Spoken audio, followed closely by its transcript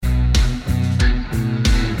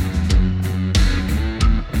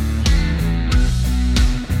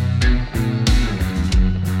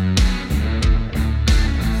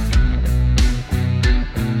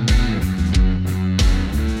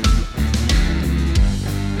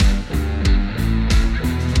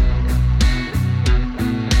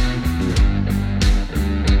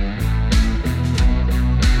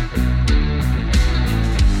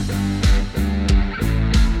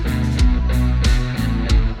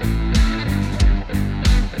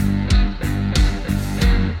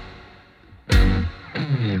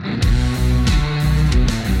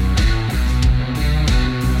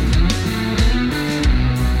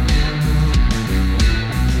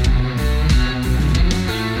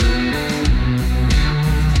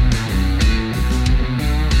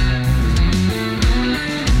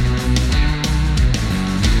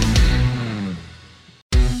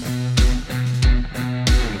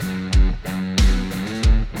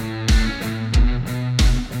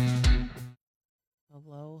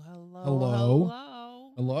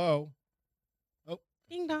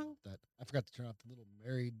forgot to turn off the little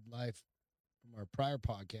married life from our prior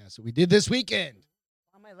podcast that we did this weekend.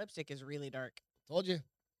 Well, my lipstick is really dark. Told you.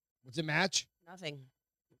 What's it match? Nothing.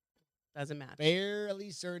 Doesn't match.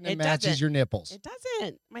 Fairly certain It it matches doesn't. your nipples. It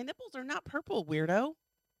doesn't. My nipples are not purple, weirdo.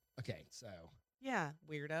 Okay, so Yeah,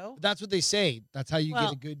 weirdo. but that's what they say. That's how you get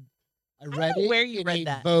Well, a good. I don't read know it where you in read a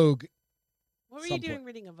that. Vogue. What were some you doing point.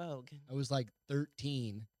 reading a Vogue? I was like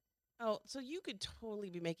 13. Oh, so you could totally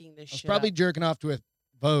be making this I was shit probably up. jerking off to a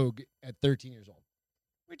Vogue at 13 years old.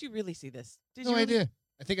 Where'd you really see this? Did No you really? idea.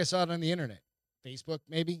 I think I saw it on the internet, Facebook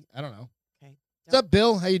maybe. I don't know. Okay. What's up,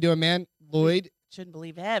 Bill? How you doing, man? Lloyd, Shouldn't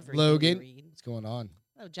believe everything Logan. you read. What's going on?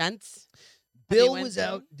 Hello, gents. Bill Happy was Wednesday.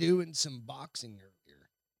 out doing some boxing earlier.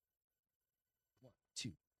 1,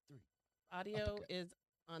 2, 3. Audio Uppercut. is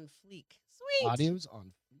on fleek. Sweet. Audio's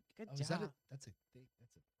on. Good Oh, job. is that a, that's a thing.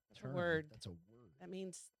 That's a That's a term. word. That's a word. That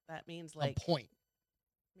means A like point.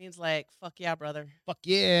 fuck yeah, brother. Fuck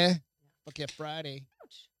yeah. Fuck yeah, Friday.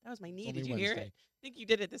 Ouch. That was my knee. It's Did only you hear it? Wednesday. I think you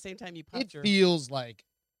did it at the same time you popped It your. feels like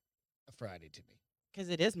a Friday to me. Because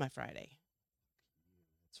it is my Friday.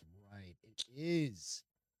 That's right. It is.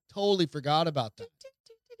 Totally forgot about that.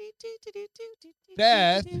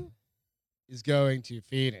 Beth is going to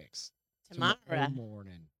Phoenix Tomorrow.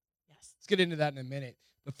 morning. Yes. Let's get into that in a minute.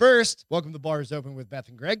 But first, welcome to Bar is Open with Beth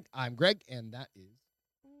and Greg. I'm Greg, and that is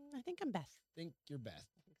I think I'm Beth. Think You're Beth.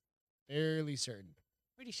 Fairly certain.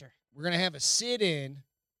 Pretty sure. We're going to have a sit-in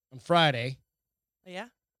on Friday. Oh, yeah?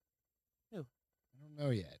 I don't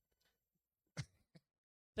know yet.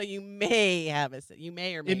 So you may have a. You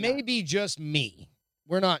may or may It may not. be just me.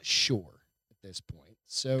 We're not sure at this point.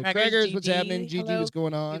 So, Crackers, Craigers, what's GD, happening? GD, hello, what's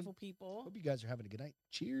going on? Beautiful people. Hope you guys are having a good night.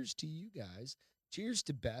 Cheers to you guys. Cheers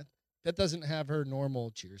to Beth. Beth doesn't have her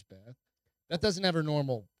normal. Cheers, Beth. Beth doesn't have her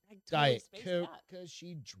normal I totally Diet spaced Coke out. because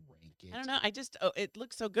she drank it. I don't know. I just it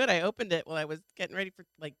looked so good. I opened it while I was getting ready for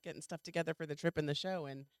getting stuff together for the trip and the show,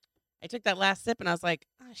 and I took that last sip and I was like,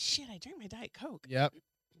 oh shit, I drank my Diet Coke. Yep,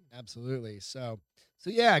 absolutely. So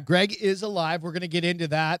yeah, Greg is alive. We're gonna get into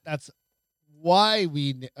that. That's why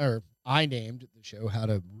I named the show "How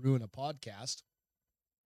to Ruin a Podcast,"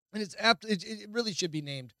 and it really should be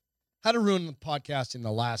named "How to Ruin a Podcast in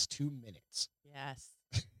the Last 2 Minutes." Yes.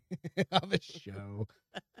 Of a show.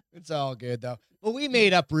 It's all good though. But we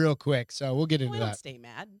made up real quick, so we'll get No, into I don't that. stay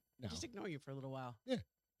mad. I No. just ignore you for a little while. Yeah.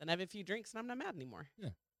 Then I have a few drinks and I'm not mad anymore.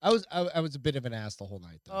 I was a bit of an ass the whole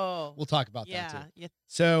night though. Oh. We'll talk about that yeah. too. Yeah.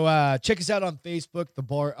 So check us out on Facebook, the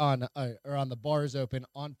bar on the Bar is Open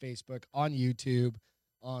on Facebook, on YouTube,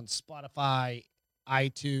 on Spotify,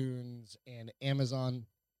 iTunes, and Amazon.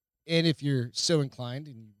 And if you're so inclined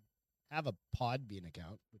and you have a Podbean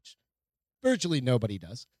account, which virtually nobody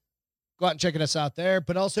does, go out and check us out there.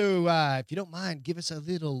 But also, if you don't mind, give us a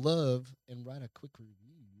little love and write a quick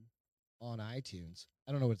review on iTunes.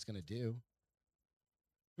 I don't know what it's gonna do.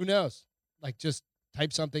 Who knows? Like, just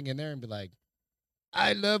type something in there and be like,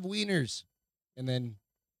 I love wieners. And then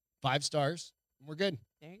 5 stars, and we're good.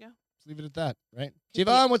 There you go. Just leave it at that, right? Could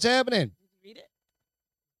Siobhan, what's happening? Did you read it?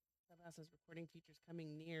 Clubhouse's recording features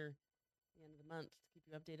coming near the end of the month to keep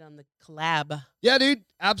you updated on the collab. Yeah, dude.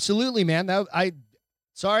 Absolutely, man.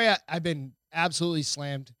 I've been absolutely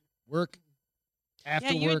slammed. Work, after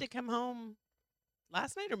yeah, you work. had to come home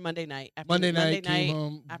last night or Monday night? After Monday night, came night,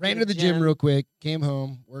 home, after ran the to the gym gym. real quick, came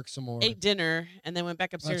home, worked some more. ate dinner, and then went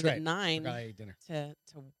back upstairs right. at 9 Forgot I ate dinner. to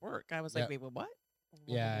work. I was like, Yep. wait, what?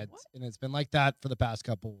 Yeah, What? it's been like that for the past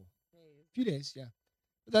few days, yeah.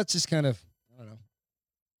 But that's just kind of, I don't know.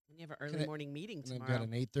 And you have an early Kinda- morning meeting And I've tomorrow. got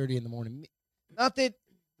an 8:30 in the morning. Not that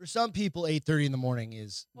for some people 8:30 in the morning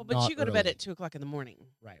is Well, but not you go to bed early. at 2:00 in the morning.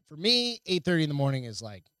 Right. For me, 8:30 in the morning is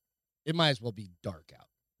like, it might as well be dark out.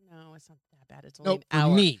 No, it's not that bad. It's only Nope, an for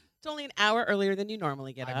hour. me. It's only an hour earlier than you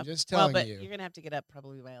normally get I'm up. just well, telling but you. you're gonna have to get up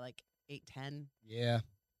probably by like 8:10. Yeah.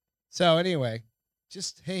 So anyway,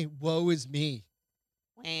 just, hey, woe is me.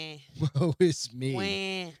 Wah, Woe is me.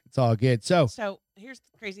 wah. It's all good. So, So here's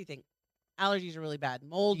the crazy thing: allergies are really bad.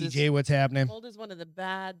 Mold DJ, what's happening? is one of the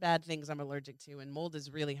bad things I'm allergic to, and mold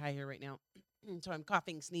is really high here right now. So I'm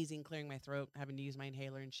coughing, sneezing, clearing my throat, having to use my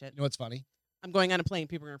inhaler and shit. You know what's funny? I'm going on a plane.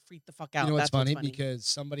 People are gonna freak the fuck out. You know what's That's funny? what's funny.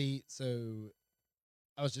 Because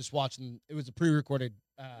I was just watching, it was a pre-recorded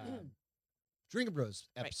Drinking Bros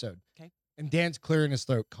Right. episode. Okay. And Dan's clearing his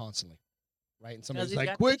throat constantly. Right? And somebody's he's like,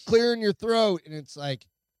 got quit this- clearing your throat. And it's like,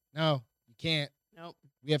 no, you can't. Nope.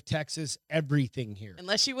 We have Texas everything here.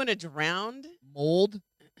 Unless you want to drown. Mold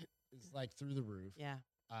is like through the roof. Yeah.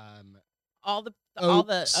 All The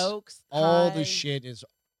Oaks, oaks. the high. shit is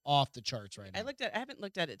off the charts right now. I haven't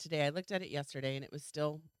looked at it today. I looked at it yesterday and it was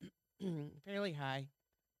still fairly high.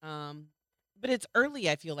 But it's early,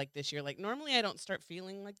 I feel like this year. Like normally I don't start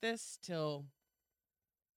feeling like this till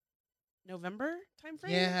November timeframe.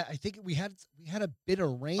 Yeah, I think we had a bit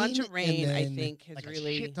of rain, Bunch of and rain, I then, think, has like a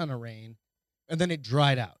really shit ton of rain, and then it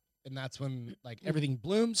dried out, and that's when like everything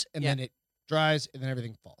blooms, and Yeah. then it dries, and then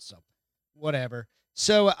everything falls. So, whatever.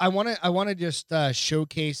 So I want to just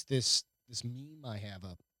showcase this meme I have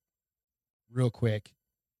up real quick,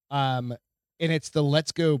 and it's the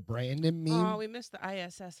 "Let's Go Brandon" meme. Oh, we missed the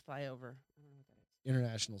ISS flyover. I don't know what that is.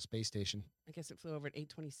 International Space Station. I guess it flew over at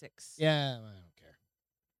 8:26. Yeah, I don't care.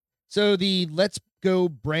 So the "Let's Go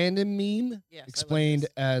Brandon" meme Yes, I love explained this.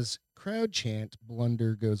 as crowd chant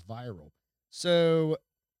blunder goes viral. So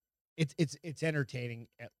it's entertaining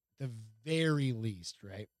at the very least,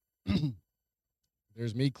 right?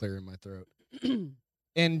 There's me clearing my throat.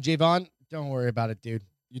 And Javon, don't worry about it, dude.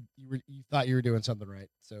 You thought you were doing something right,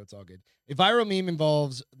 so it's all good. A viral meme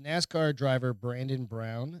involves NASCAR driver Brandon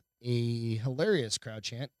Brown, a hilarious crowd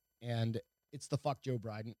chant, and it's the "fuck Joe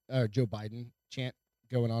Biden" chant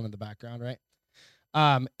going on in the background, right?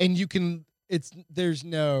 And there's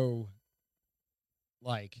no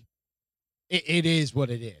like it is what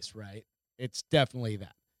it is, right? It's definitely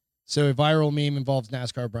that. So a viral meme involves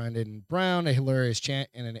NASCAR Brandon Brown, a hilarious chant,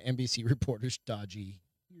 and an NBC reporter's dodgy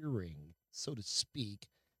hearing, so to speak.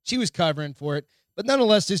 She was covering for it, but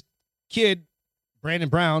nonetheless, this kid, Brandon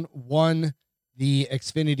Brown, won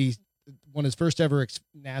his first ever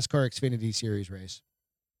NASCAR Xfinity Series race,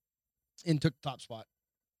 and took top spot,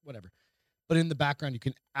 whatever. But in the background, you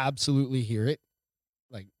can absolutely hear it,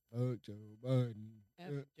 like "fuck Joe Biden." F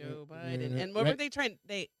Joe Biden. And what right? were they trying?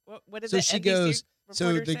 What did So the she NBC goes. So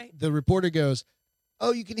reporter say? the reporter goes,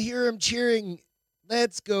 "Oh, you can hear him cheering.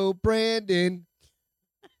 Let's go, Brandon."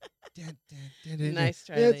 Dun, dun, dun, dun, dun. Nice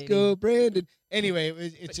try, Let's lady. go, Brandon. Anyway,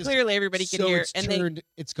 it's But just clearly everybody could so hear. it's And turned.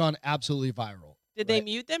 It's gone absolutely viral. did they right?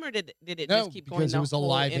 mute them or did it No, just keep going? because The it was a whole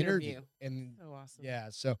live interview. and So awesome. yeah.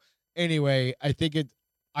 So anyway, I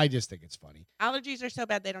just think it's funny. Allergies are so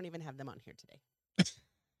bad they don't even have them on here today.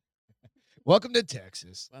 Welcome to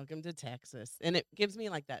Texas. Welcome to Texas. And it gives me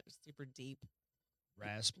like that super deep,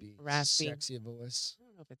 Raspy, Raspy. sexy voice. I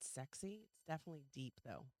don't know if it's sexy. It's definitely deep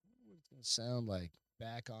though. It's gonna sound like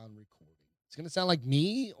back on recording. It's gonna sound like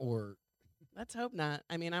me, or Let's hope not.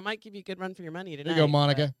 I mean, I might give you a good run for your money there tonight. you go,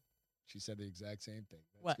 Monica. but- She said the exact same thing.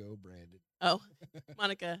 What? Let's go, Brandon. Oh,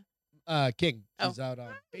 Monica, King. Oh. She's out on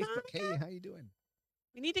Hi, Facebook. Hey, Monica. how you doing?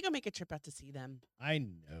 we need to go make a trip out to see them. I I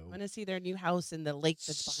know. want to see their new house and the lake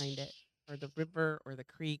that's behind it, or the river, or the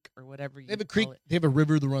creek, or whatever you They have a call creek. it. They have a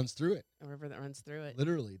river that runs through it. A river that runs through it.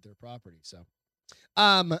 Literally, their property. So,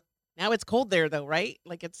 Now it's cold there though, right?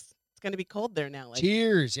 Like it's going to be cold there now. Like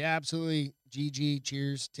cheers. Yeah, absolutely. GG.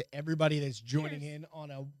 Cheers to everybody that's joining Cheers. in on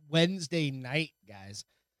a Wednesday night, guys.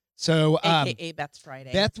 So, AKA Beth's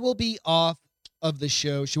Friday. Beth will be off of the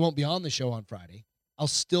show. She won't be on the show on Friday. I'll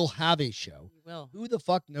still have a show. You will. Who the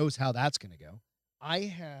fuck knows how that's going to go? I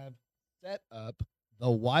have set up the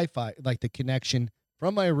Wi-Fi, like the connection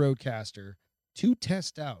from my Roadcaster to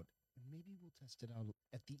test out. Maybe we'll test it out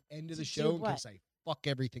at the end of the To do show in what? case I fuck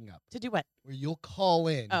everything up. To do what? Where you'll call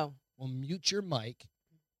in. Oh, We'll mute your mic.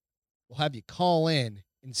 We'll have you call in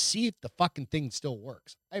and see if the fucking thing still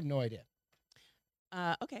works. I have no idea.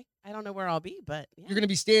 okay. I don't know where I'll be, but yeah. You're going to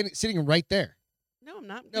be sitting right there. No, I'm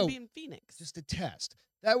not. I'm No, gonna be in Phoenix. Just a test.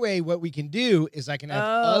 That way, what we can do is I can have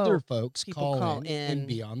other Oh, folks people call in in. and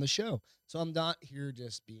be on the show. So I'm not here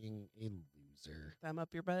just being a loser. Thumb up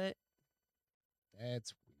your butt.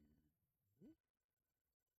 That's weird.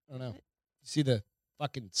 I don't know. You see the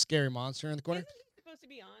fucking scary monster in the corner? Isn't he supposed to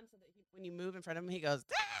be on so that when you move in front of him, he goes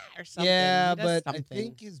 "Ah," or something? Yeah, He does but I something.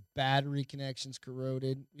 think his battery connection's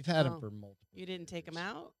corroded. We've had him Oh, for multiple you didn't take him years.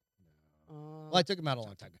 out. No. Oh, Well, I took him out a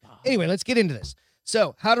long time ago. oh. Anyway, let's get into this.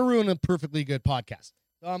 So, how to ruin a perfectly good podcast.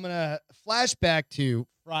 So, I'm going to flashback to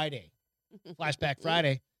Friday. Flashback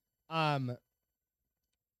Friday. And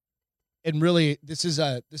really, this is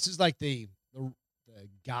like the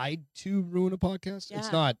guide to ruin a podcast. Yeah.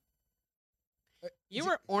 It's not. You is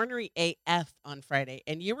were ornery AF on Friday,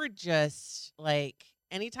 and you were just like,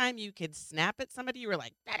 anytime you could snap at somebody, you were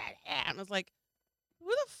like, "Da, da, da," and I was like, who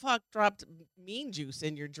the fuck dropped mean juice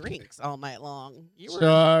in your drinks all night long? You were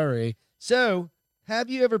Sorry. So, have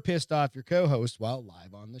you ever pissed off your co-host while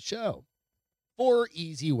live on the show? 4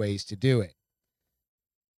 easy ways to do it.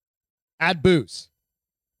 Add booze.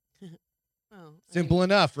 Oh, Simple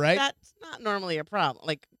enough, right? That's not normally a problem.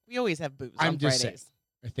 Like we always have booze I'm on just Fridays. saying.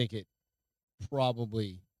 I think it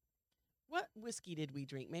probably What whiskey did we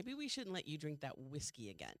drink? Maybe we shouldn't let you drink that whiskey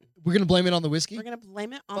again. We're gonna blame it on the whiskey. We're gonna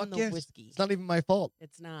blame it on Fuck the yes. whiskey. It's not even my fault.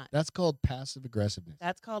 It's not. That's called passive aggressiveness.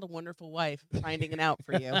 That's called a wonderful wife finding it out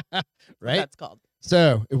for you. That's what Right? that's called.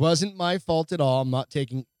 So it wasn't my fault at all. I'm not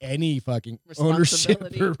taking any fucking ownership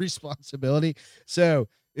Responsibility. or responsibility. So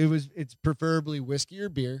it's preferably whiskey or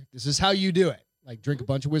beer. This is how you do it. Like drink a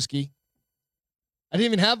bunch of whiskey. I didn't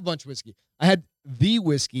even have a bunch of whiskey. I had the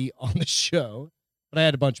whiskey on the show, but I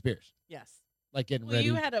had a bunch of beers. Yes. Like getting Well, ready.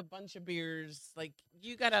 you had a bunch of beers. Like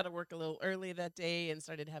you got out of work a little early that day and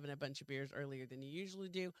started having a bunch of beers earlier than you usually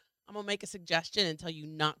do. I'm gonna make a suggestion and tell you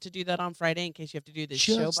not to do that on Friday in case you have to do this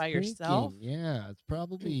show Just by yourself. thinking. Yeah, it's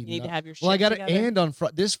probably You need not- to have your shit Well, I got to, together. and on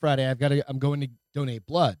this Friday, I'm going to donate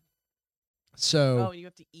blood. So Oh, you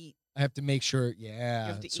have to eat. I have to make sure, yeah.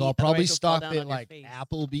 have to So I'll eat, probably otherwise you'll fall stop down at on your like face.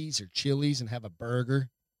 Applebee's or Chili's and have a burger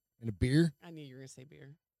and a beer. I knew you were gonna say beer.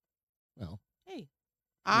 Well, Hey,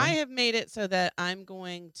 I have made it so that I'm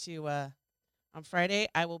going to on Friday.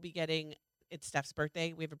 I will be getting. It's Steph's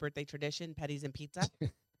birthday. We have a birthday tradition: petties and pizza.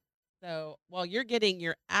 So while you're getting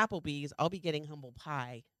your Applebee's, I'll be getting humble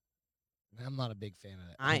pie. I'm not a big fan of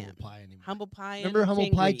that I humble am. pie anymore. Humble pie. Remember and humble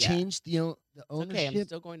pie sangria. changed the It's ownership? okay, I'm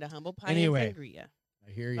still going to humble pie Anyway, and sangria,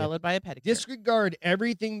 I hear you. followed by a pedicure. Disregard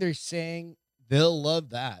everything they're saying. They'll love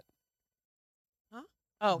that.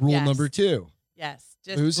 oh, Rule yes. number 2. Yes,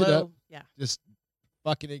 just Booze it blow- up. Yeah, Just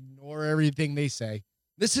fucking ignore everything they say.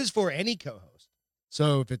 This is for any co-host.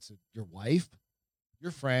 So if it's your wife,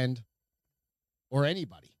 your friend, or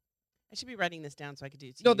anybody. I should be writing this down so I could do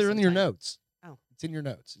it. To No, you they're in your sometime. notes. Oh. It's in your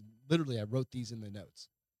notes. Literally, I wrote these in the notes.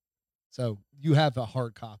 So you have a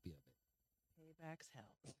hard copy of Payback's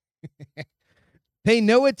hell. it. Pay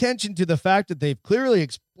no attention to the fact that they've clearly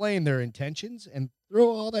explained their intentions and throw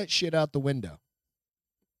all that shit out the window.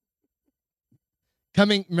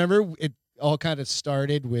 Remember, it all kind of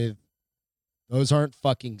started with, those aren't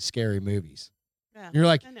fucking scary movies. Yeah, You're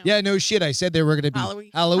like, I know. yeah, no shit. I said they were going to be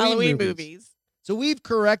Halloween movies. movies. So we've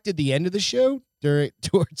corrected the end of the show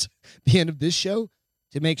towards the end of this show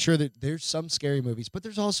to make sure that there's some scary movies, but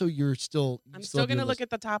there's also I'm still going to look at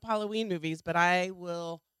the top Halloween movies, but I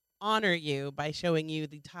will honor you by showing you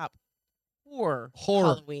the top 4 Horror,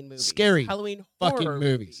 Halloween movies. scary Halloween fucking horror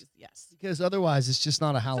movies. Yes. because otherwise it's just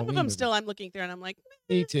not a Halloween. Some of them movie. still I'm looking through and I'm like,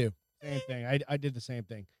 Me too. Same thing. I did the same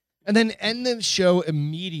thing, and then end the show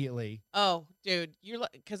immediately. oh, dude, you're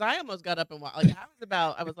because I almost got up and walked. Like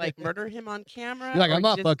I was like, murder him on camera. You're like, or I'm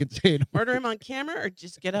not just fucking saying. murder him on camera or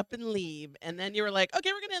just get up and leave. And then you were like,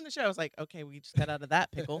 okay, we're gonna end the show. I was like, okay, we just got out of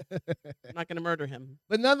that pickle. I'm not gonna murder him.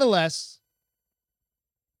 But nonetheless,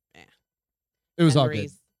 Yeah. it was all good.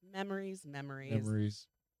 Memories. Memories,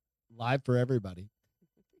 live for everybody.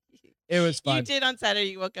 It was fun. You did on Saturday.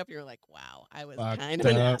 You woke up. You were like, "Wow, I was Fucked kind of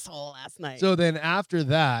an up. asshole last night." So then after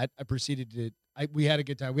that, I proceeded to. We had a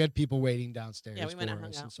good time. We had people waiting downstairs Yeah, we went and for hung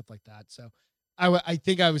us and out. stuff like that. So I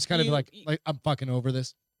think I was kind of You- like I'm fucking over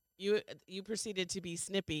this you proceeded to be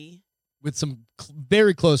snippy with some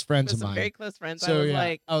very close friends with of some mine. very close friends. So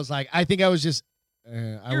I was like, I think I was just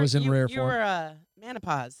I was in rare You form. were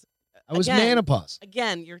menopause. I was again. menopause.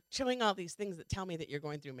 Again, you're showing all these things that tell me that you're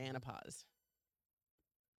going through menopause.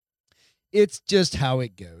 It's just how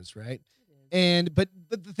it goes, right? And but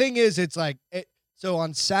the thing is, it's like so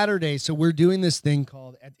on Saturday. So we're doing this thing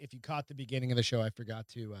called. If you caught the beginning of the show, I forgot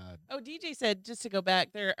to. Oh, DJ said just to go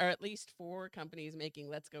back, there are at least 4 companies making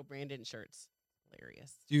 "Let's Go Brandon" shirts.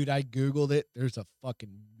 Hilarious. Dude, I googled it. There's a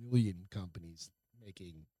fucking million companies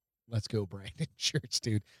making "Let's Go Brandon" shirts,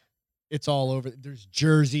 dude. It's all over. There's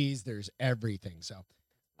jerseys. There's everything. So,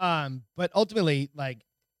 but ultimately, like,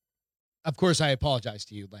 of course, I apologize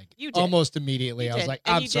to you. Like, You did. almost immediately, You I was did. like,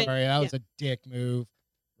 And I'm you did. sorry. That Yeah. was a dick move,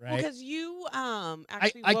 Well, right? because you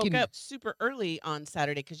actually I woke can- up super early on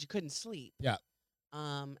Saturday because you couldn't sleep. Yeah.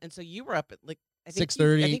 And so you were up at like I think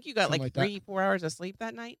 6:30, I think you got something like like that. 3-4 hours of sleep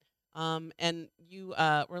that night. And you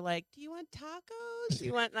were like, "Do you want tacos? Do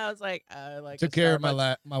you want?" And I was like, "I like." Took a care of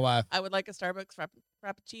Starbucks. my wife. I would like a Starbucks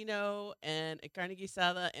frappuccino and a carne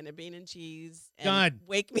guisada and a bean and cheese. And Done.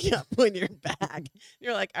 Wake me up when you're back.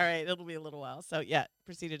 You're like, all right, it'll be a little while. So yeah,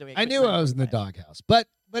 proceeded to wake. I up knew at I was in the 9:45. doghouse, but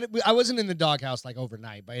I wasn't in the doghouse like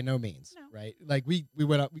overnight by no means, No. right? Like we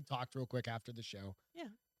went up, we talked real quick after the show. Yeah.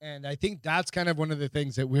 And I think that's kind of one of the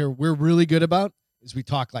things that we're really good about is we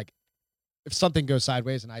talk like if something goes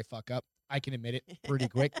sideways and I fuck up, I can admit it pretty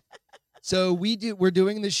quick. So we're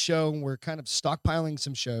doing this show and we're kind of stockpiling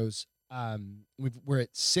some shows. We're at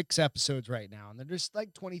 6 episodes right now, and they're just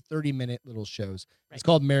like 20, 30-minute little shows. Right. It's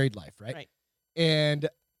called Married Life, right? Right. And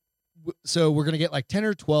so we're gonna get like 10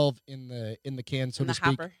 or 12 in the can, so In to the speak.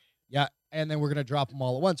 hopper. Yeah, and then we're gonna drop them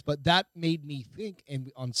all at once. But that made me think.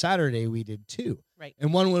 And on Saturday we did 2, Right.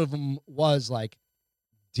 and one of them was like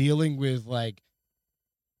dealing with like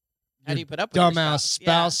How your do you put up with your dumbass spouse?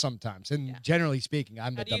 spouse sometimes. And Yeah. generally speaking,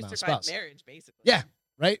 I'm How the do you dumbass survive spouse. marriage, basically? Yeah,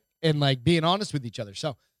 right. And like being honest with each other.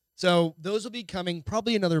 So those will be coming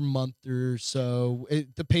probably another month or so.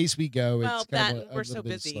 The pace we go, Well, it's kind that of a we're little so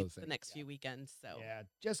bit of busy slow the thing. next few weekends. So Yeah,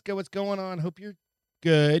 Jessica, what's going on? Hope you're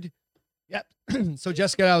good. Yep. So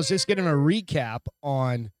Jessica, I was just getting a recap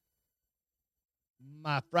on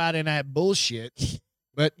my Friday night bullshit,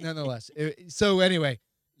 but nonetheless. So anyway,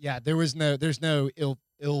 yeah, there's no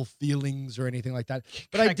ill feelings or anything like that.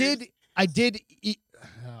 But Crackers. I did eat.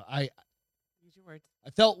 Use your words. I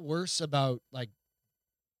felt worse about like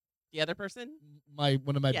The other person. one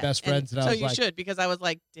of my Yeah, best friends, and I so was you like, should, because I was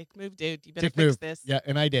like, dick move, dude. You better dick fix move. this. Yeah,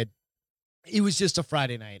 and I did. It was just a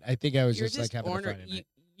Friday night. I think I was You're just like having a Friday night.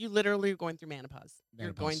 You literally are going through menopause.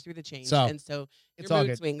 You're going Menopause. through the change, So, and so it's your all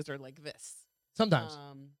mood good. swings are like this. Sometimes.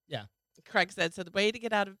 Yeah. Craig said, so the way to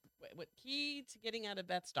get out of what key to getting out of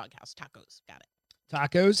Beth's doghouse? Tacos. Got it.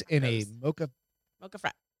 Tacos and a Tacos.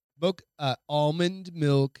 mocha almond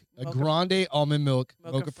milk, a Mocha- grande almond milk,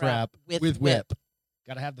 Mocha mocha frap with whip.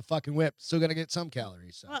 Gotta have the fucking whip. Still gotta get some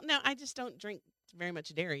calories. So. Well, no, I just don't drink very much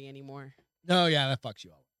dairy anymore. No, yeah, that fucks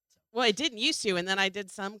you all. Well, I didn't used to, and then I did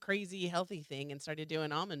some crazy healthy thing and started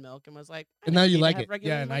doing almond milk, and was like, And now you like have it.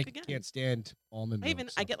 regular Yeah, and milk I again. can't stand almond milk.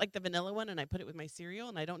 I get like the vanilla one, and I put it with my cereal,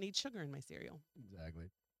 and I don't need sugar in my cereal. Exactly.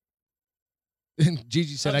 And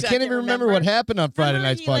Gigi said, Oh, I can't even remember what happened on Friday Remember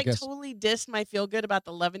night's he, podcast. Like, totally dissed my feel good about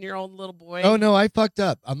the 11-year-old little boy. Oh no, I fucked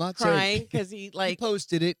up. I'm not crying saying because he like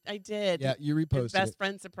posted it. I did. Yeah, you His reposted best it.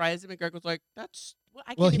 friend surprised him, and Greg was like, "That's well,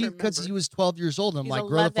 I can't Well, even because remember." he was 12 years old. And I'm He's like,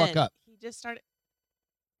 grow the fuck 11. up. He just started.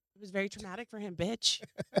 It was very traumatic for him, bitch.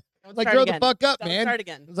 Don't Like, start grow again. the fuck up, Don't man. start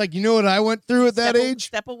again. It's like, you know what I went through at that age?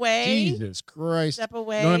 Step away. Jesus Christ. Step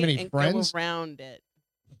away. have any and friends? Go around it.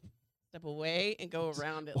 Step away and go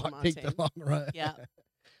around it. Take the Lamontagne. long run. Yeah.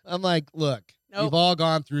 I'm like, look, Nope. we've all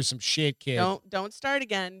gone through some shit, kid. Don't start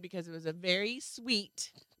again, because it was a very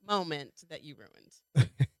sweet moment that you ruined.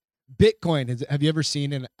 Bitcoin. Have you ever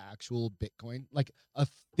seen an actual Bitcoin? Like a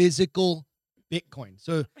physical Bitcoin.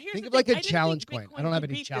 So Here's think the of like thing, a I didn't challenge think coin. Bitcoin I don't have could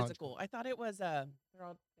any be challenge. physical. I thought it was they're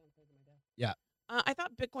all downstairs in my desk. Yeah. I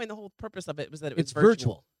thought Bitcoin, the whole purpose of it was that it was It's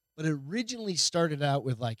virtual. But it originally started out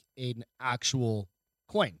with like an actual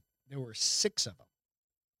coin. There were 6 of them.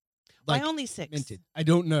 Why only 6? Minted. I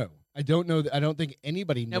don't know. I don't think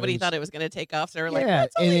anybody knows. Nobody thought it was going to take off. So they were like, yeah,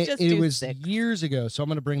 let's only and just it do was 6. years ago. So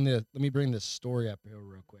let me bring this story up here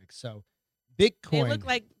real quick. So They Bitcoin. look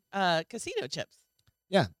like casino chips.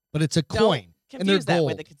 Yeah, but it's a Don't coin. And they're confuse that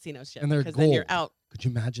with gold. a casino chip. And they're because then you're gold. out. Could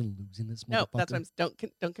you imagine losing this No, motherfucker? that's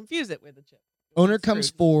what don't confuse it with a chip. Owner It's comes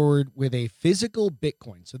screwed. forward with a physical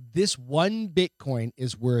Bitcoin. So this one Bitcoin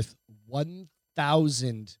is worth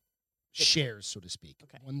 1,000 shares, so to speak.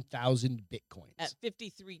 Okay. 1,000 Bitcoins. At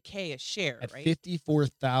 $53K a share, At right?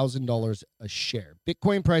 $54,000 a share.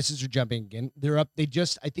 Bitcoin prices are jumping again. They're up. I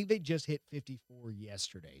think they just hit 54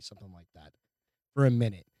 yesterday, something like that, for a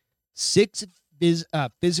minute. 6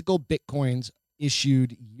 physical Bitcoins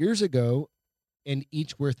issued years ago, and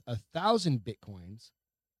each worth 1,000 Bitcoins,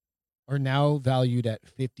 are now valued at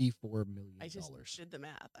 $54 million. I just did the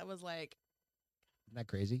math. I was like, Isn't that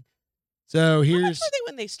crazy? So how much here's, were they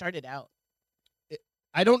when they started out?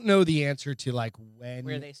 I don't know the answer to like when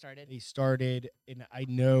Where they started? they started, and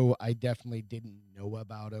I definitely didn't know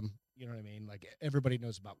about them. You know what I mean? Like everybody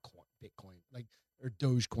knows about Bitcoin, like or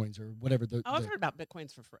Dogecoins or whatever. I've heard about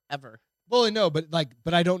Bitcoins for forever. Well, no, but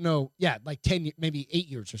I don't know. Yeah, like 10, maybe 8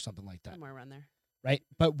 years or something like that, Somewhere around there. right?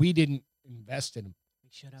 But we didn't invest in them. We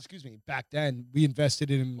should have. Excuse me. Back then, we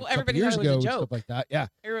invested in them Well, a couple everybody years thought it was a ago and joke. stuff like that. Yeah.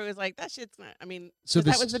 Everyone was like, that shit's not. I mean, So 'cause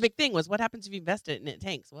that this- was the big thing, was what happens if you invest it and it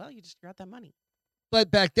tanks? Well, you just got that money. But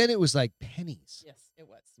back then, it was like pennies. Yes, it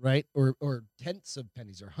was. Right? Or tenths of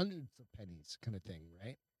pennies or hundreds of pennies kind of thing,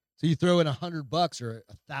 right? So you throw in $100 or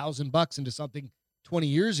 $1,000 into something 20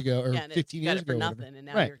 years ago or Yeah, and 15 you got years it for ago. or whatever. nothing, and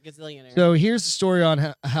now Right. you're a gazillionaire. So here's the story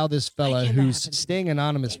on how this fella, can't that who's happen to me? staying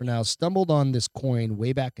anonymous for now, stumbled on this coin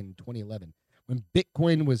way back in 2011 when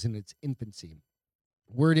Bitcoin was in its infancy.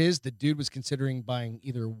 Word is the dude was considering buying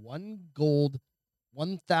either one gold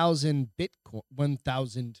 1,000 Bitcoin,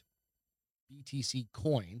 1,000 BTC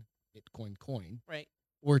coin, Bitcoin coin, Right.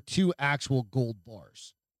 or 2 actual gold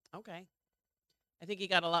bars. Okay. I think he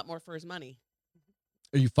got a lot more for his money.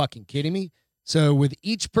 Are you fucking kidding me? So with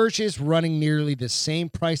each purchase running nearly the same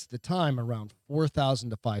price at the time, around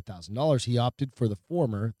 $4,000 to $5,000, he opted for the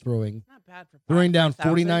former, throwing Not bad for down $5,000.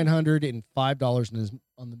 $4,905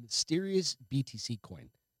 on the mysterious BTC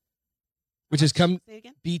coin. which has come Say it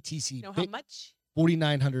again. BTC. You know how much?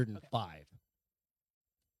 4,905.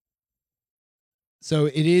 So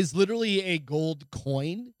it is literally a gold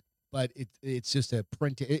coin, but it's just a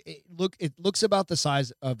print. It looks about the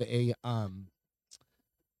size of a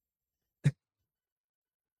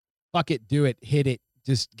Fuck it, do it, hit it.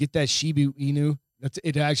 Just get that Shiba Inu.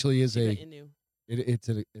 It actually is Shiba Inu. It's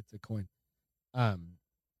a coin.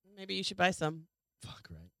 Maybe you should buy some. Fuck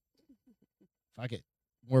right. Fuck it.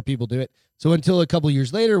 More people do it. So until a couple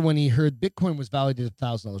years later, when he heard Bitcoin was valued at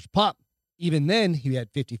 $1,000 a pop, even then he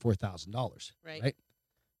had $54,000. Right.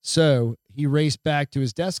 So he raced back to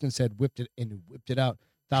his desk and said, whipped it out.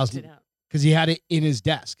 Because he had it in his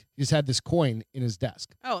desk. He just had this coin in his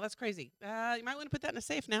desk. Oh, that's crazy. You might want to put that in a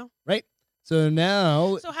safe now. Right. So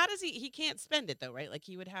now. So how does he can't spend it though, right? Like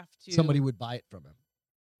he would have to. Somebody would buy it from him.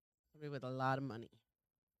 Somebody with a lot of money.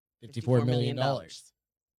 $54 million.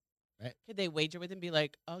 Right. Could they wager with him and be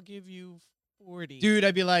like, I'll give you 40. Dude,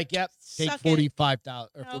 I'd be like, yep, take 45,000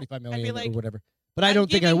 or 45 million or whatever. But I don't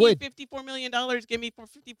think I would. $54 million. Give me for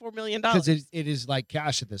 $54 million. Because it is like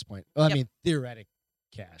cash at this point. Well, I mean, theoretic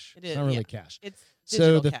cash. It is. It's not really cash. It's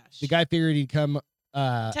digital so cash. The guy figured he'd come.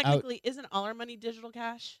 Technically, isn't all our money digital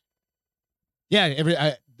cash? Yeah,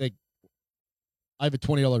 I have a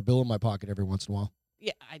 $20 bill in my pocket every once in a while.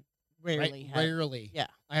 Yeah, I rarely have. Rarely. Yeah.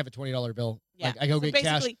 I have a $20 bill. Yeah. Like, I go get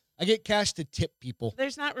cash. I get cash to tip people.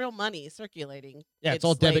 There's not real money circulating. Yeah, it's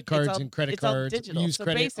all debit cards and credit cards. It's all digital. Use so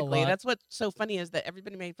credit basically, that's what's so funny is that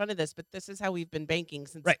everybody made fun of this, but this is how we've been banking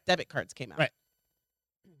since debit cards came out. Right.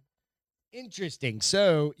 Interesting.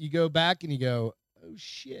 So you go back and you go, oh,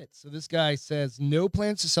 shit. So this guy says no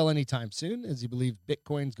plans to sell anytime soon as he believes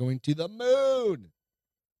Bitcoin's going to the moon.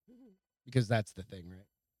 Because that's the thing, right?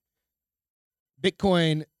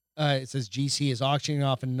 Bitcoin, it says GC is auctioning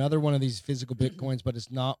off another one of these physical Bitcoins, but it's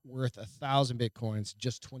not worth 1,000 Bitcoins,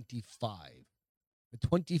 just 25. The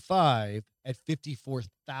 25 at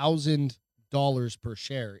 $54,000 per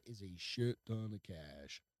share is a shit ton of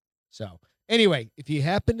cash. So anyway, if you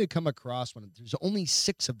happen to come across one, there's only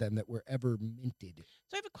 6 of them that were ever minted.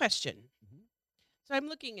 So I have a question. Mm-hmm. So I'm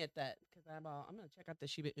looking at that because I'm going to check out the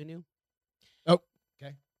Shiba Inu. Oh,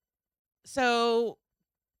 okay. So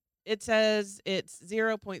it says it's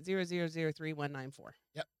 0.0003194.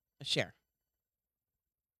 Yep. A share.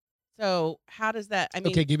 So how does that? I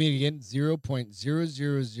mean, okay, give me it again.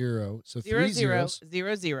 0.000. So 3 zeros.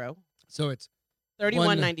 00. So it's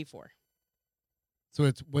 31.94. So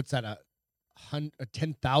it's what's that? A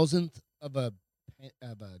 10,000th of a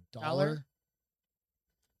dollar.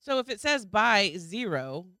 So if it says buy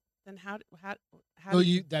 0, then how? No,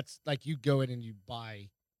 that's like you go in and you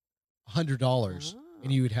buy $100,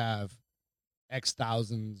 and you would have X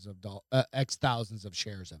thousands of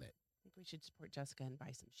shares of it. I think we should support Jessica and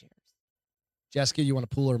buy some shares. Jessica, you want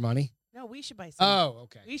to pool her money? No, we should buy some. Oh,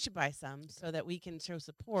 okay. We should buy some so that we can show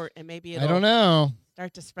support, and maybe I don't know.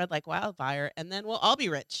 Start to spread like wildfire, and then we'll all be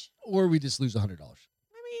rich. Or we just lose $100. I mean,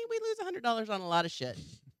 we lose $100 on a lot of shit.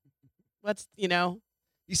 What's He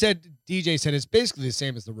said, DJ said it's basically the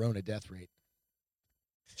same as the Rona death rate.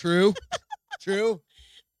 True? True?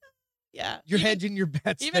 Yeah. You're hedging your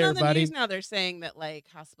bets even there, on the buddy. news now, they're saying that, like,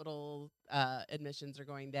 hospital admissions are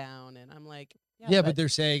going down, and I'm like, yeah, but they're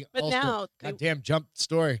saying but also, now goddamn jump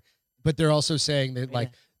story. But they're also saying that, like,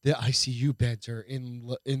 the ICU beds are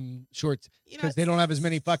in shorts because they don't have as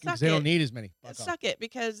many fucking, they don't need as many. Suck it,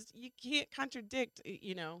 because you can't contradict,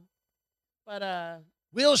 but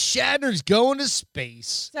Will Shatner's going to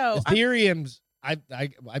space. So Ethereum's, I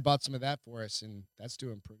bought some of that for us, and that's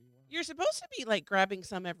doing pretty well. You're supposed to be, like, grabbing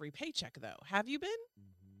some every paycheck, though. Have you been?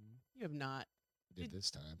 Mm-hmm. You have not. I did this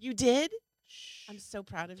time. You did? I'm so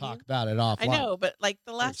proud of you. Talk about it offline. I know, but, like,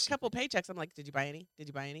 the last couple paychecks, I'm like, did you buy any? Did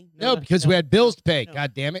you buy any? No, because we had bills to pay.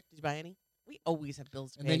 God damn it. Did you buy any? We always have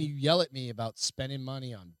bills to pay. And then you yell at me about spending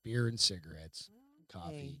money on beer and cigarettes,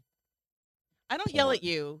 coffee. I don't yell at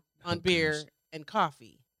you on beer and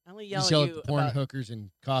coffee. I only yell at you at porn about hookers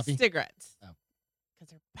and coffee. Cigarettes. Oh.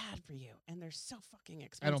 Because they're bad for you, and they're so fucking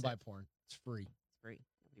expensive. I don't buy porn. It's free. It's free.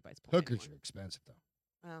 Nobody buys porn Hookers anymore. are expensive, though.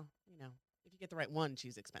 Well, if you get the right one,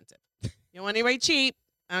 she's expensive. You don't want anybody cheap.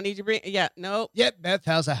 I don't need you to bring. Yeah, no. Yet Beth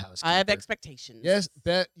has a housekeeper. I have expectations. Yes,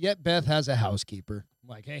 Beth has a housekeeper. I'm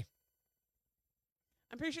like, hey.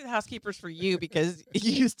 I'm pretty sure the housekeeper's for you because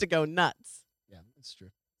you used to go nuts. Yeah, that's true.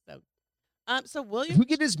 So William. If we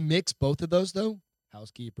could just mix both of those, though,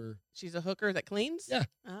 housekeeper. She's a hooker that cleans? Yeah.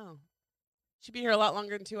 Oh. She'd be here a lot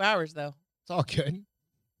longer than 2 hours, though. It's all good.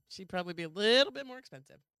 She'd probably be a little bit more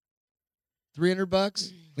expensive.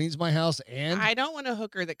 $300 cleans my house, and I don't want a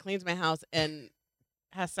hooker that cleans my house and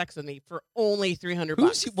has sex with me for only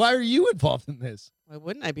 $300. Why are you involved in this? Why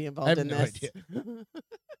wouldn't I be I involved have in no this? idea.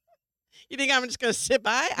 You think I'm just gonna sit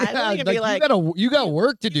by? I'm Yeah, only gonna be like, you got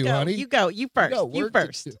work to do, go, honey. you go, you first, got you work to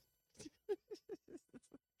first. do.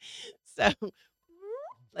 So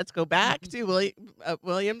let's go back to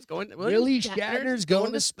Williams going. Willie Shatner's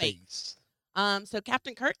going to space. So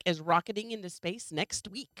Captain Kirk is rocketing into space next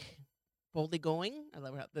week. Boldly going. I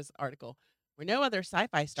love this article. Where no other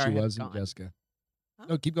sci-fi star She has wasn't, gone. Jessica. Huh?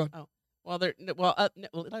 No, keep going. Oh, well, Uh-oh.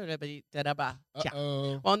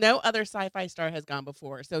 well, no other sci-fi star has gone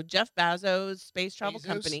before. So Jeff Bezos' space travel Bezos?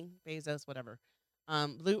 company, Bezos, whatever,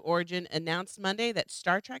 Blue Origin announced Monday that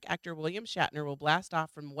Star Trek actor William Shatner will blast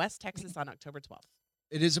off from West Texas on October 12th.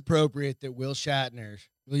 It is appropriate that William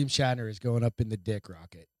Shatner is going up in the dick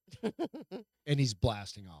rocket. And he's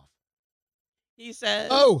blasting off. He says,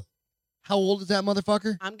 Oh, how old is that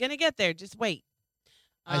motherfucker? I'm going to get there. Just wait.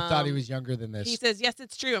 I thought he was younger than this. He says, yes,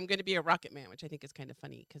 it's true. I'm going to be a rocket man, which I think is kind of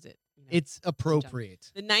funny because it's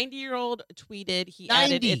appropriate. The 90-year-old tweeted, he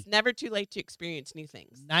 90. added, it's never too late to experience new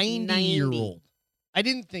things. 90-year-old. I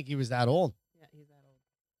didn't think he was that old. Yeah, he's that old.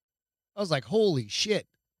 I was like, holy shit.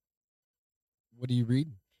 What do you read?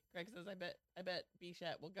 Greg says, I bet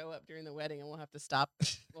B-Shat will go up during the wedding and we'll have to stop.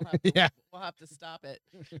 Yeah. We'll have to stop it.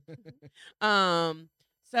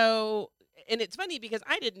 So, and it's funny because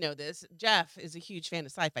I didn't know this. Jeff is a huge fan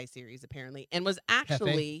of sci-fi series, apparently, and was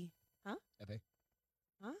actually... Huh? Hefe.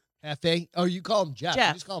 Huh? Hefe? Oh, you call him Jeff. You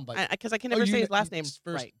Jeff. just call him by... Because I can never say his last name first,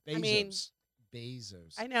 right. Bezos. I mean...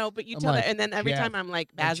 Bezos. I know, but you I'm tell like, that, and then every Jeff. time I'm like,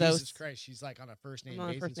 Like, Bezos. Jesus Christ, she's like on a first name I'm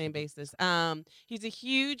on basis. a first name basis. He's a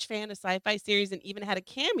huge fan of sci-fi series and even had a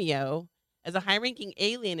cameo as a high-ranking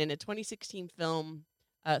alien in a 2016 film,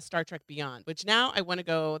 Star Trek Beyond. Which now I want to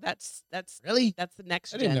go. That's Really? that's the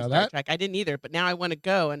next I gen didn't know Star that. Trek. I didn't either, but now I want to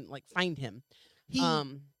go and like find him.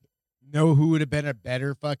 Know who would have been a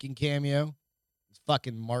better fucking cameo? It's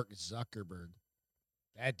fucking Mark Zuckerberg.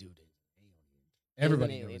 That dude is an alien.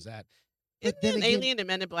 Everybody alien. knows that. Isn't But then an again- alien in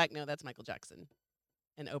Men in Black? No, that's Michael Jackson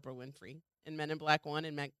and Oprah Winfrey. And Men in Black 1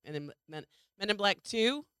 and Men in Black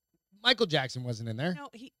 2. Michael Jackson wasn't in there. No,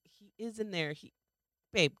 he is in there.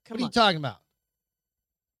 Babe, come What are on. you talking about?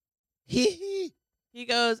 He He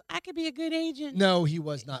goes, I could be a good agent. No, he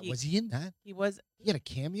was not. He- Was he in that? He was. He had a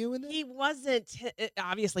cameo in that? He wasn't. It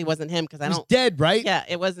obviously wasn't him because I He's don't. dead, right? Yeah,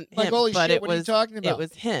 it wasn't Like, him. holy but shit, it what was. are you talking about? It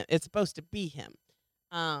was him. It's supposed to be him.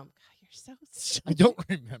 God, you're so. I don't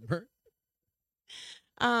remember.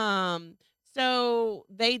 So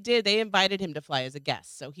they did. They invited him to fly as a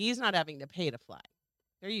guest, so he's not having to pay to fly.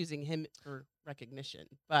 They're using him for recognition.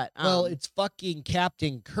 But Well, it's fucking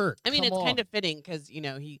Captain Kirk. I mean, Come it's kind on. of fitting because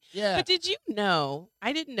he. Yeah. But did you know?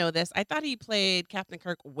 I didn't know this. I thought he played Captain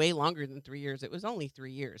Kirk way longer than 3 years. It was only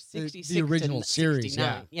 3 years. The 66 original to series,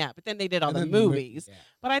 69. Yeah, but then they did all And the then mo- movies. yeah.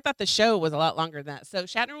 But I thought the show was a lot longer than that. So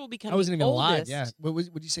Shatner will become I wasn't the even alive. oldest, Yeah. What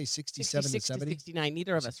would you say? 67 to 66 to 70? 69.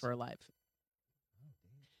 Neither of us were alive.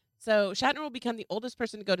 So Shatner will become the oldest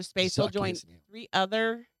person to go to space. He'll Suck, join yes, yeah. three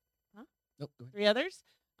others. Nope, go ahead. 3 others.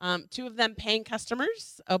 2 of them paying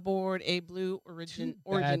customers aboard a Blue Origin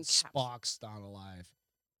Bad capsule. Spock's not alive.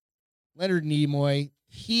 Leonard Nimoy,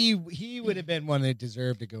 he would have been one that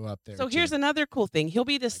deserved to go up there. So here's another cool thing. He'll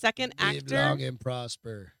be the second Live actor. long and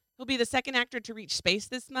prosper. He'll be the second actor to reach space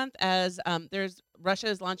this month, as Russia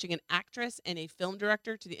is launching an actress and a film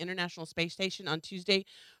director to the International Space Station on Tuesday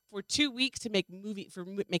for 2 weeks to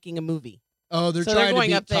making a movie. Oh, they're So they're trying to going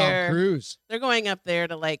beat up there- Tom Cruise. They're going up there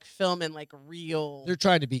to like film in like real. They're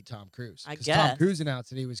trying to beat Tom Cruise. I 'Cause guess. Tom Cruise announced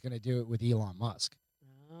that he was going to do it with Elon Musk.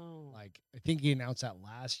 Oh, Like, I think he announced that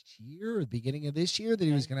last year or the beginning of this year that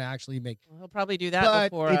he was going to actually make. well, he'll probably do that But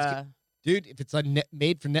before it's- Dude, if it's a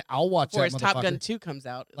made for net, I'll watch before that his motherfucker. Top Gun 2 comes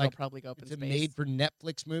out. They'll Like, probably go up in It's a space. made for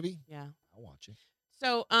Netflix movie. Yeah. I'll watch it.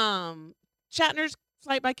 So, Shatner's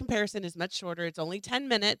flight by comparison is much shorter. It's only 10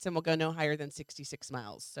 minutes and will go no higher than 66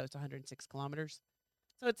 miles. So it's 106 kilometers.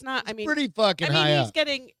 So it's not. It's pretty fucking high he's up.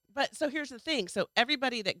 getting. But so here's the thing. So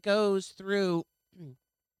everybody that goes through,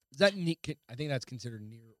 Is that I think that's considered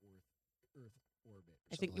near Earth orbit.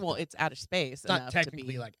 I think. Well, it's out of space. it's not enough technically to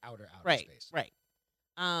be, like outer right. space. Right.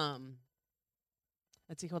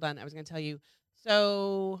 Let's see. Hold on. I was going to tell you.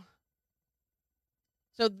 So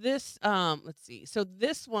this. Let's see. So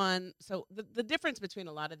this one. So the difference between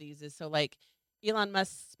a lot of these is like Elon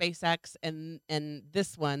Musk, SpaceX, and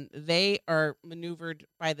this one, they are maneuvered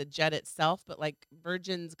by the jet itself, but like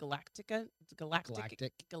Virgin's Galactic's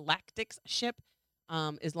ship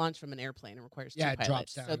is launched from an airplane and requires 2 Yeah, it pilots.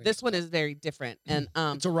 drops down So and this goes one up. is very different. And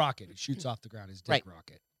It's a rocket. It shoots off the ground. It's dick Right.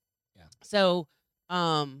 rocket. so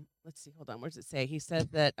let's see, hold on, where does it say? He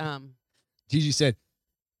said that Gigi said,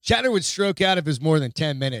 Shatner would stroke out if it was more than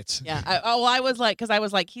 10 minutes. Yeah. I was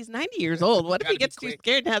like, he's 90 years old. What if he Gotta be gets too quick.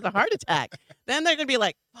 scared and has a heart attack? Then they're gonna be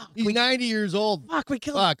like, fuck, He's we 90 years old. fuck, we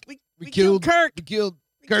killed, Fuck. we killed killed Kirk. We killed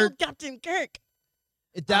We Kirk. killed Captain Kirk.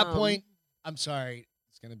 At that point, I'm sorry.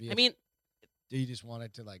 It's going to be. I mean, do you just want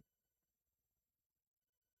it to like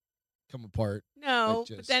come apart? no,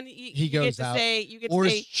 just- but then he you goes get to out, say, you get or to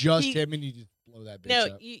it's say, just he- him and you just blow that bitch no,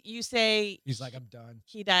 up? you say He's like, I'm done.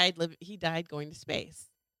 he died going to space.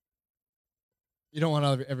 You don't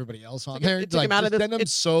want everybody else on Took there. it took Like, him out of just the- send him it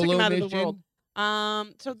solo took him out of the mission.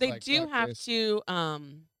 world. So they like, do fuck have this. to.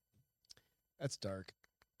 That's dark.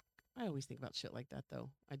 I always think about shit like that, though.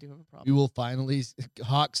 I do have a We problem. will finally.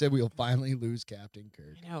 Hawk said we will finally lose Captain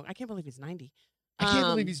Kirk. I know. I can't believe he's 90. I can't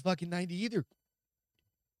believe Um, he's fucking 90 either.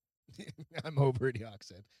 I'm over it, Hawk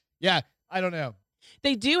said. Yeah, I don't know.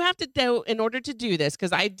 They do have to do in order to do this,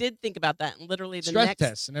 because I did think about that. And literally, the Stress next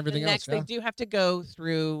tests and everything else. they do have to go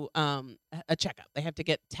through a checkup. They have to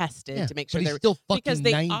get tested Yeah, to make sure but he's they're still fucking because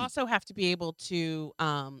they 90. also have to be able to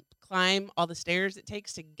climb all the stairs it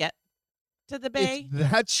takes to get to the bay.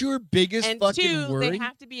 That's your biggest And fucking two, worry? they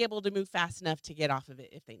have to be able to move fast enough to get off of it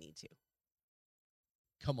if they need to,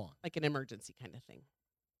 Come on. like an emergency kind of thing.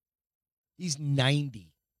 He's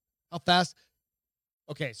 90. How fast?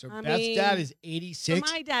 Okay, so I Beth's dad mean, is So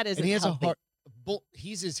 86, my dad isn't and he has healthy. a heart.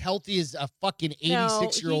 He's as healthy as a fucking No,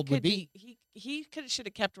 86-year-old he would could be. He should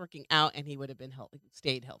have kept working out, and he would have been healthy,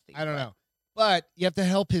 stayed healthy. I don't but know. But you have to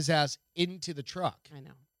help his ass into the truck. I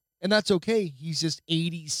know. And that's okay. He's just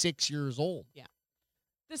 86 years old.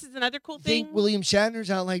 This is another cool You think thing. William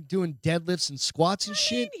Shatner's out like doing deadlifts and squats and I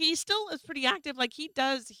shit? mean, he still is pretty active. Like he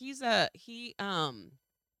does. He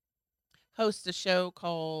hosts a show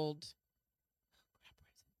called.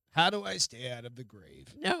 How do I stay out of the grave?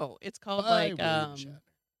 No, it's called By like William Shatner.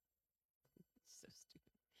 So stupid.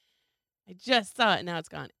 I just saw it. Now it's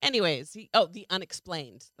gone. Anyways, the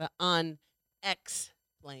unexplained, the unexplained.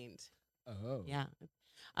 Oh. Yeah.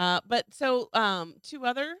 But so two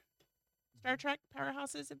other Star Trek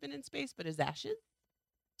powerhouses have been in space, but as ashes.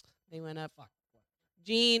 They went up. Fuck.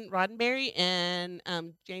 Gene Roddenberry and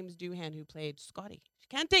James Doohan, who played Scotty. She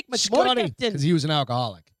can't take much more, Scotty, Captain. because he was an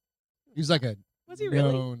alcoholic. He was like a Was he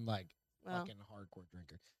really? known, like, Well, fucking hardcore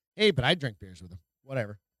drinker. Hey, but I drink beers with him.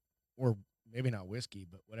 Whatever. Or maybe not whiskey,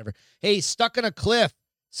 but whatever. Hey, stuck in a cliff.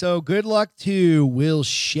 So good luck to Will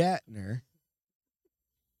Shatner.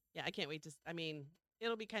 yeah, I can't wait to. I mean,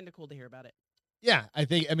 it'll be kind of cool to hear about it. Yeah, I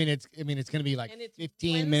mean it's gonna be like And it's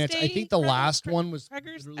 15 minutes. I Wednesday, think the Craig- last Craig- one was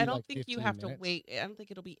Craigers, literally I don't like think you 15 have to minutes. wait. I don't think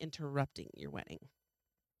it'll be interrupting your wedding.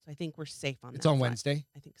 So I think we're safe on It's that on front. Wednesday.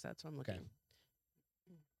 I think so. That's what I'm Okay. looking.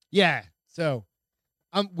 Yeah. So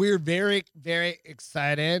we're very, very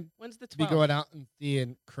excited When's the to be 12th? going out and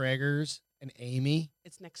seeing Craigers and Amy.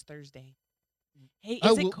 It's next Thursday. Hey, is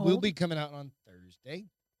Oh, it we'll, cold? we'll be coming out on Thursday.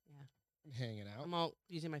 Yeah. And hanging out. I'm all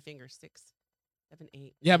using my fingers. 6, 7,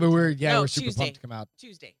 8. Yeah, but 9, we're 10. No, super Tuesday. pumped to come out.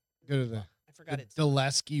 Tuesday. Go to the I forgot it's.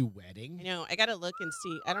 Dulesky wedding. I know. I gotta look and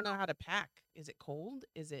see. I don't know how to pack. Is it cold?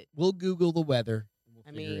 Is it? We'll Google the weather. And we'll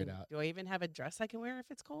I figure mean, it out. do I even have a dress I can wear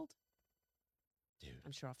if it's cold? Dude,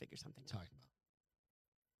 I'm sure I'll figure something out. talking about.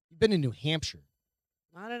 You've been in New Hampshire.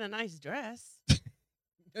 Not in a nice dress.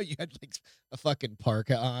 No, you had like a fucking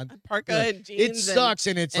parka on. A parka Yeah, and jeans. It sucks,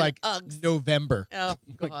 and it's and like Uggs. November. Oh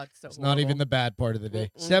Like, God, so It's not even horrible. the bad part of the day.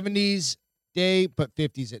 Mm-mm. 70s day, but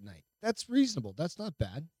 50s at night. That's reasonable. That's not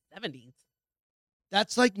bad. 70s.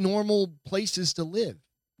 That's like normal places to live.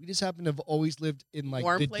 We just happen to have always lived in like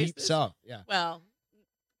Warm the deep places? south. Yeah. Well,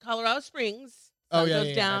 Colorado Springs. Oh, sun yeah, goes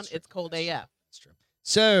yeah, down. that's true. It's cold That's true. AF. That's true.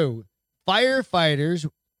 So, firefighters,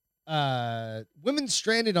 women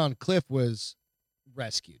stranded on cliff was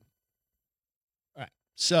rescued. All right.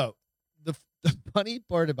 So, the funny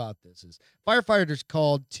part about this is firefighters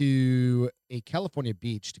called to a California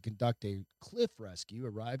beach to conduct a cliff rescue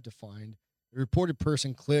arrived to find a reported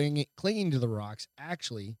person clinging to the rocks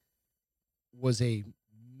actually was a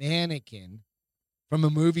mannequin from a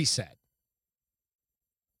movie set.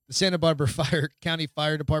 The Santa Barbara County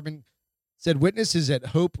Fire Department said witnesses at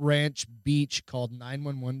Hope Ranch Beach called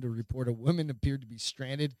 911 to report a woman appeared to be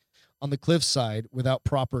stranded on the cliffside without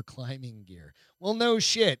proper climbing gear. Well, no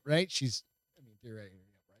shit, right? Theoretically,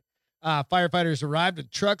 right? Firefighters arrived with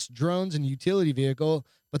trucks, drones, and utility vehicle,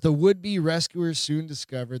 but the would-be rescuers soon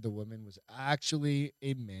discovered the woman was actually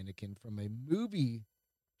a mannequin from a movie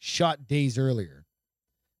shot days earlier.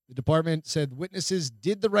 The department said witnesses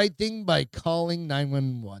did the right thing by calling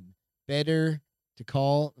 911. Better to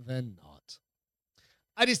call than not.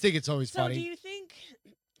 I just think it's always So funny. do you think?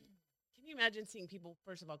 Can you imagine seeing people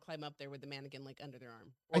first of all climb up there with the mannequin like under their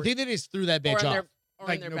arm? I think they just threw that bitch in off. their, or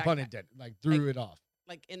Like, in their no backpack. pun intended. Like, threw it off.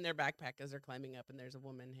 like in their backpack as they're climbing up, and there's a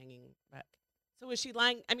woman hanging back. So was she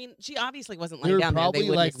lying? I mean, she obviously wasn't They lying were down there. They probably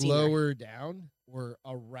wouldn't like have seen her. lower down or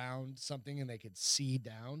around something, and they could see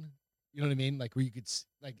down. You know what I mean? Like where you could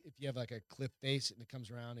like if you have like a cliff face and it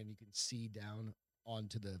comes around and you can see down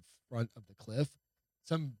onto the front of the cliff.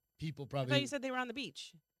 Some people I thought you probably. said they were on the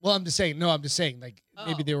beach. Well, I'm just saying. No, I'm just saying. Like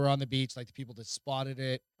maybe Oh, they were on the beach, like the people that spotted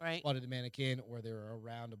it, right. spotted the mannequin, or they were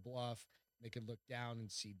around a bluff. They could look down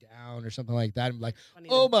and see down or something like that. And be like, Funny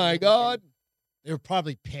oh that it's a my mannequin. god, they were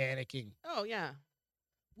probably panicking. Oh yeah,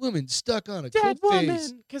 Woman stuck on a dead cliff face.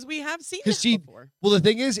 woman. Because we have seen 'Cause that she- before. Well, the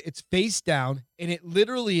thing is, it's face down, and it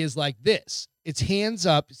literally is like this. It's hands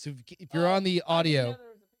up. So if you're on the audio,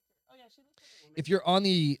 Oh yeah, she looks like a woman. if you're on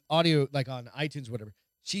the audio, like on iTunes, whatever,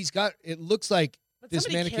 she's got. It looks like But this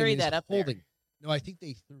somebody mannequin carried is that up holding. there. No, I think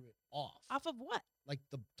they threw it off. Off of what? Like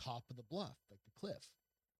the top of the bluff, like the cliff.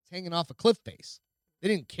 It's hanging off a cliff face. They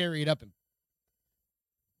didn't carry it up, and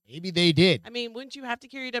maybe they did. I mean, wouldn't you have to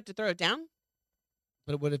carry it up to throw it down?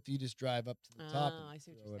 But what if you just drive up to the top? Oh, And I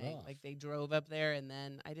see what throw you're it saying. off? Like they drove up there, and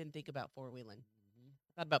then I didn't think about four-wheeling.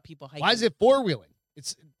 I thought about people hiking. Why is it four wheeling?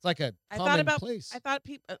 It's like a I common thought about. place. I thought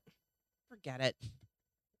people. Forget it. It's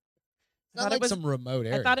I not thought it like was- some remote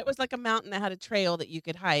area. I thought it was like a mountain that had a trail that you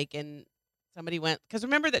could hike, and somebody went because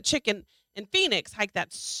remember that chick in Phoenix hiked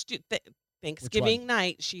that Thanksgiving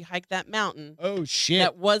night. She hiked that mountain Oh shit!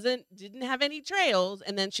 that didn't have any trails,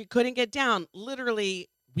 and then she couldn't get down. Literally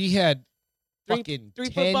We had Three- fucking three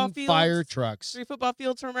 10 football fields, fire trucks. 3 football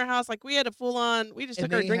fields from our house. Like we had a full on. We just And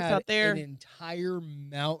took our they drinks had out there, An entire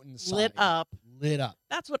mountainside lit up. Lit up.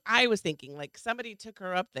 That's what I was thinking. Like somebody took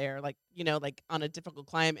her up there, like like on a difficult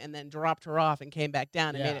climb, and then dropped her off and came back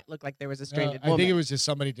down and Yeah. made it look like there was a No, stranded I woman. think it was just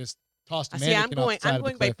somebody just tossed a See, I'm mannequin off going. the side I'm of the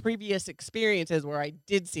going by cliff. previous experiences where I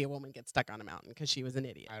did see a woman get stuck on a mountain because she was an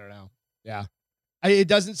idiot. I don't know. Yeah, it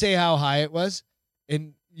doesn't say how high it was,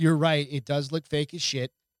 and you're right. It does look fake as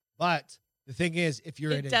shit. But the thing is, if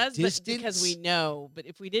you're It at does, a distance, but because we know. But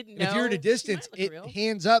if we didn't and know, if you're at a she might distance, look it real.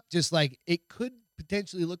 hands up, just like it could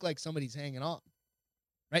potentially look like somebody's hanging on.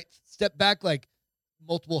 Right? Step back like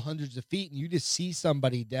multiple hundreds of feet, and you just see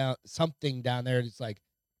something down there. And it's like,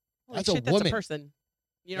 Holy that's a shit, woman. That's a person.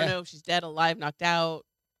 You don't Yeah. know if she's dead, alive, knocked out.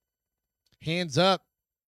 hands up,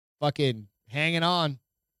 fucking hanging on.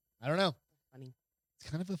 I don't know. Funny. It's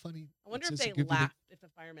kind of a funny. I wonder it's if just a they goofy thing. laughed. If the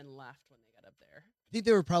firemen laughed when they got up there. I think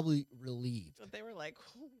they were probably relieved. But they were like,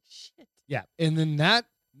 "Holy shit!" Yeah, and then that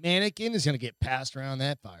mannequin is gonna get passed around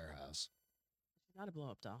that firehouse. Not a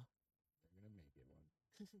blow-up doll. They're gonna make it one.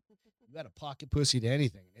 You got a pocket pussy to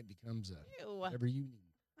anything, and it becomes a Ew, whatever you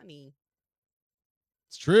need. honey,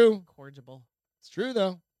 It's true. corrigible. It's true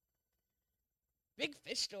though. Big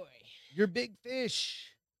fish story. You're big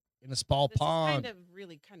fish in a small This pond. is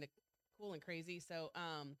kind of cool and crazy. So,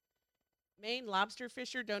 Maine lobster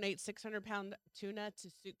fisher donates 600-pound tuna to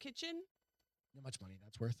Soup Kitchen. How much money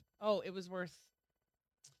that's worth? Oh, it was worth.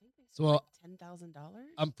 I think they So, said like $10,000.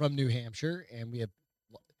 I'm from New Hampshire, and we have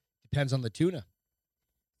depends on the tuna.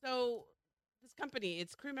 So this company,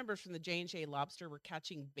 its crew members from the J&J Lobster were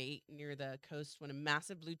catching bait near the coast when a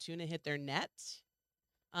massive blue tuna hit their net.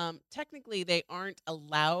 Technically, they aren't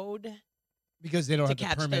allowed, Because they don't To have the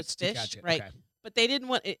catch those permits to fish, catch it. right. Okay. but they didn't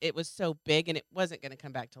want it. It was so big and it wasn't going to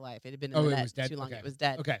come back to life. It had been in Oh, the it net was dead? too long. Okay. It was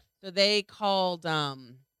dead. Okay. So they called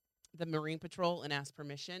the Marine Patrol and asked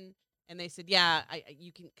permission. And they said, yeah,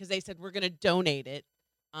 you can, because they said, we're going to donate it.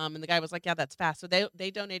 And the guy was like, yeah, that's fast. So they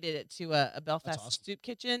donated it to a Belfast awesome. soup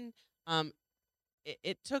kitchen.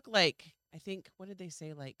 It took like, I think, what did they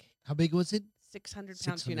say? Like How big was it? 600-pound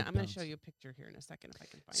 600 tuna. I'm going to show pounds. you a picture here in a second if I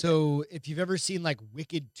can find it. So if you've ever seen like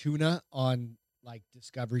Wicked Tuna on like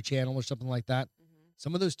Discovery Channel or something like that, Mhm.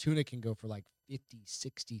 some of those tuna can go for like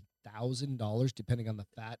 $50,000-$60,000 depending on the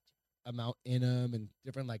fat amount in them and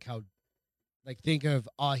different like how like think of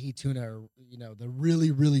ahi tuna or the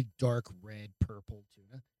really really dark red purple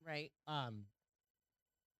tuna. Right.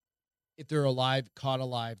 If they're alive, caught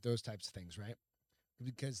alive, those types of things, right?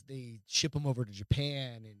 Because they ship them over to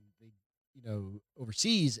Japan and they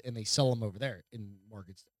overseas and they sell them over there in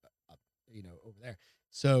markets over there.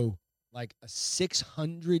 So like a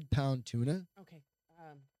 600-pound tuna Okay.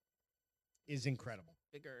 is incredible.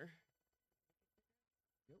 Bigger.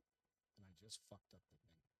 And I just fucked up the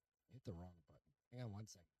thing. I hit the wrong button. Hang on one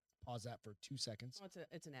second. Pause that for 2 seconds. Oh,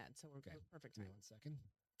 it's an ad, so we're Okay. perfect Give me time. 1 second.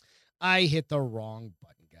 I hit the wrong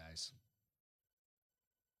button, guys.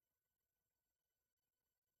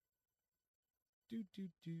 Do.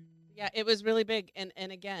 Yeah, it was really big, and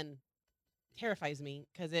again, terrifies me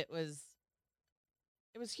because it was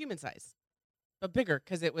human size, but bigger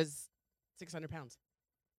because it was 600 pounds.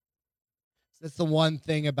 That's the one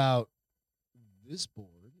thing about this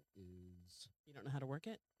board is You don't know how to work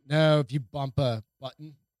it? no. If you bump a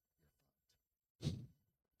button, all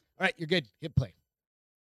right, you're good. Hit play.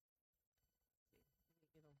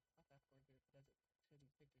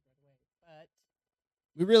 But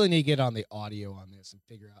We really need to get on the audio on this and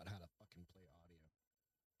figure out how to fucking play audio.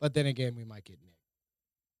 But then again, we might get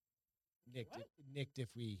nicked if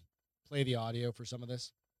we play the audio for some of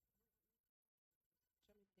this. show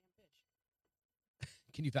me the damn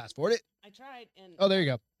fish. Can you fast forward it? I tried, and Oh, there you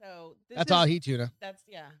go. so this That's is, ahi tuna. That's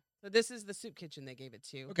yeah. So this is the soup kitchen they gave it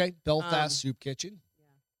to. Okay, Belfast Soup Kitchen.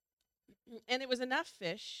 Yeah. And it was enough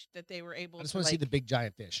fish that they were able I just to want to see the big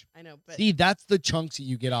giant fish. I know, but See, that's the chunks that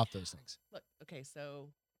you get off those things. look, okay, so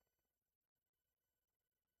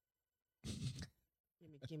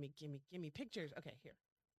give me pictures. Okay, here.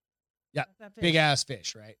 Yeah, That's that Big fish. ass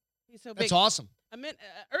fish, right? He's so big. That's awesome. I meant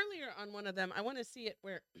earlier on one of them. I want to see it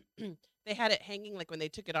where they had it hanging, like when they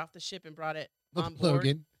took it off the ship and brought it on board.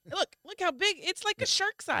 Logan, Look how big! It's like a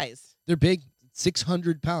shark size. they're big,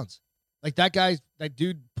 600 pounds. Like that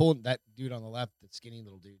dude on the left, that skinny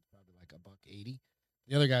little dude, probably like $180.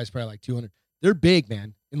 The other guy's probably like 200. They're big,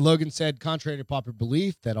 man. And Logan said, contrary to popular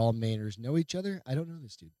belief that all Mainers know each other, I don't know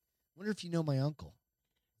this dude. Wonder if you know my uncle.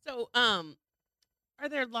 So, are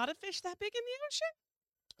there a lot of fish that big in the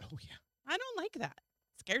ocean? Oh yeah. I don't like that.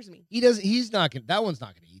 It scares me. He's not gonna. That one's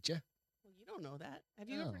not gonna eat you. Well, you don't know that. Have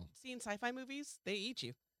you ever No. seen sci-fi movies? They eat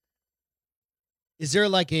you. Is there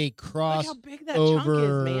like a Look cross how big that chunk is,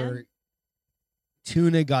 over man.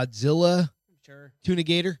 tuna Godzilla, I'm sure. tuna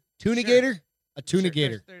gator, tuna Sure. gator, a tuna Sure,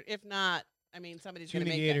 gator? if not, I mean, somebody's going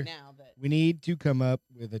to Tuna make gator. that now. But We need to come up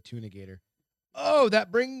with a tuna gator. Oh,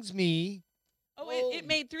 that brings me. it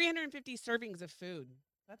made 350 servings of food.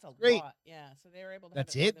 That's a Great. lot. Yeah, so they were able to.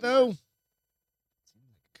 That's have it more than though. one. Seems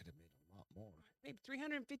like it could have made a lot more. Babe,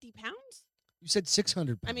 350 pounds? You said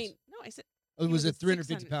 600 pounds. I mean, no, I said oh, was it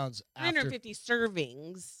 350 600 pounds after? 350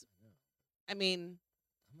 servings. I mean,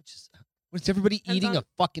 How much is that? Was everybody Depends eating on- a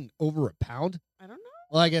fucking over a pound? I don't know.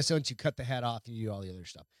 Well, I guess once you cut the head off, you do all the other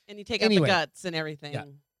stuff. And you take out Anyway. the guts and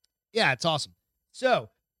everything. Yeah, it's awesome. So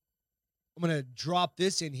I'm gonna drop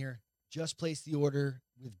this in here. Just place the order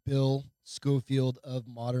with Bill Schofield of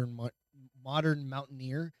Modern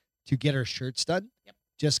Mountaineer to get our shirts done. Yep.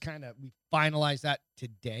 Just kind of we finalized that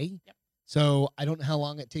today. Yep. So I don't know how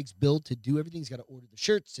long it takes Bill to do everything. He's got to order the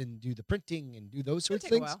shirts and do the printing and do those It'll sorts of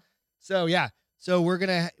take a things. while. So yeah. So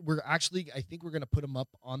we're actually I think we're gonna put them up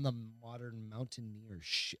on the Modern Mountaineer.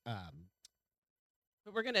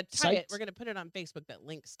 But we're gonna tie it. Sites. We're gonna put it on Facebook that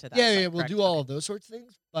links to that. Yeah, site, yeah, we'll correct? do all Okay. of those sorts of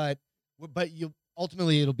things. But you'll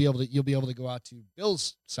ultimately you'll be able to go out to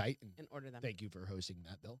Bill's site and and order them. thank you for hosting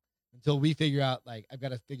that, Bill. Until we figure out, like, I've got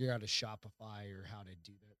to figure out a Shopify or how to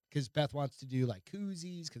do that. Because Beth wants to do, like,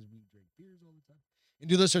 koozies because we drink beers all the time and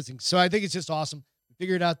do those sorts of things. So I think it's just awesome. We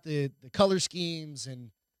figured out the color schemes, and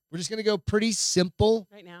we're just going to go pretty simple.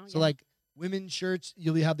 Right now. So, yeah. like, women's shirts,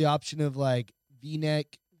 you'll have the option of, like,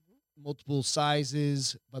 V-neck, multiple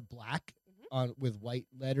sizes, but black on with white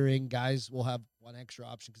lettering. Guys will have one extra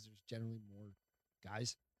option because there's generally more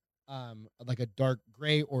guys. Like a dark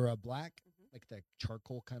gray or a black, like the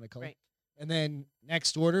charcoal kind of color. Right. And then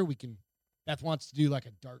next order, Beth wants to do like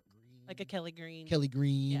a dark green. Like a Kelly green. Kelly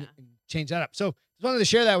green Yeah. and change that up. So just wanted to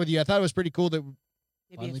share that with you. I thought it was pretty cool that Maybe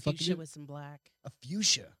finally a fucking fuchsia do- with some black. a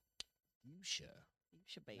fuchsia.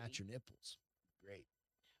 Fuchsia baby. Match your nipples. Great.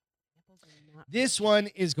 Nipples are not This fuchsia. one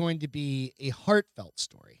is going to be a heartfelt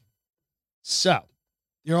story. So,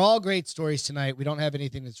 they're all great stories tonight. We don't have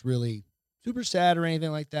anything that's really super sad or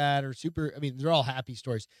anything like that, or super. I mean, they're all happy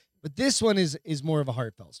stories, but this one is more of a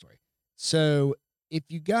heartfelt story. So, if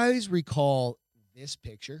you guys recall this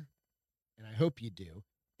picture, and I hope you do,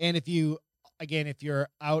 and if you're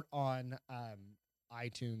out on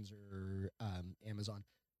iTunes or Amazon,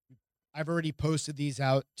 I've already posted these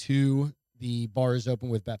out to the Bars Open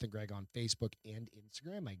with Beth and Greg on Facebook and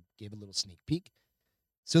Instagram. I gave a little sneak peek.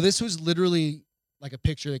 So this was literally like a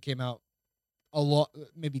picture that came out a lot,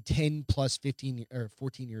 maybe 10 plus 15 or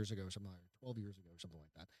 14 years ago or something like that, 12 years ago or something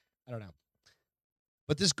like that. I don't know.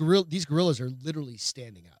 But these gorillas are literally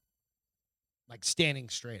standing up, like standing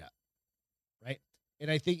straight up, right?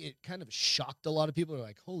 And I think it kind of shocked a lot of people. They're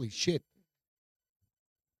like, holy shit.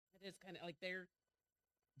 It is kind of like they're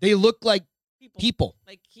They look like people.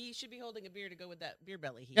 Like he should be holding a beer to go with that beer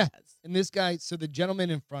belly he Yeah. has. And this guy, so the gentleman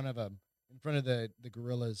in front of him, in front of the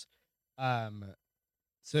gorillas,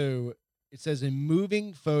 so it says a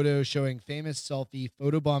moving photo showing famous selfie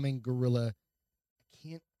photobombing gorilla. I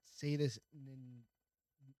can't say this.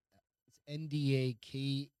 It's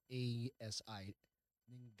Ndakasi.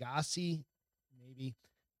 Ngasi, maybe.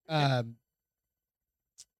 I'm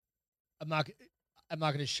not. I'm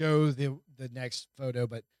not going to show the next photo,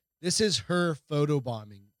 but this is her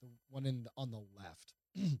photobombing, the one on the left.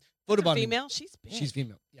 That's a Photobombing. female. She's big. She's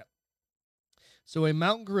female. Yeah. So a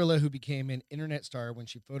mountain gorilla who became an internet star when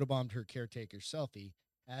she photobombed her caretaker selfie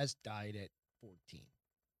has died at 14.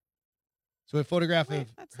 So a photograph Wait, of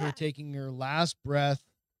what's her that? taking her last breath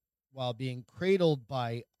while being cradled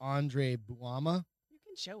by Andre Buama. You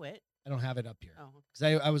can show it. I don't have it up here. Oh,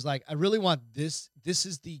 Because I was like, I really want this. This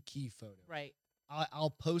is the key photo. right. I'll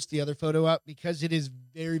post the other photo up because it is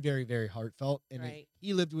very, very, very heartfelt. And Right.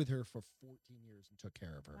 he lived with her for 14 years and took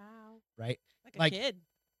care of her. Wow. Right? Like a kid.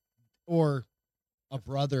 Or a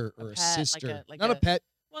brother or a pet, sister. like Not a pet.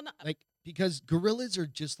 Well, not Like, because gorillas are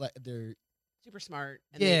just like, they're, super smart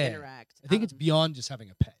and Yeah. they interact. I think it's beyond just having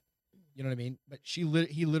a pet. You know what I mean? But he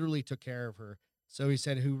literally took care of her. So he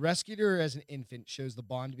said, who rescued her as an infant shows the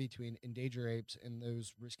bond between endangered apes and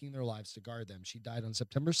those risking their lives to guard them. She died on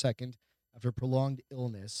September 2nd after prolonged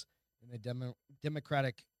illness in the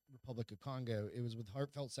Democratic Republic of Congo. It was with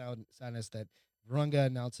heartfelt sadness that Virunga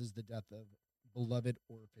announces the death of beloved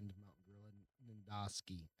orphaned mountain gorilla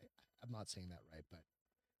Nindasky. I'm not saying that right, but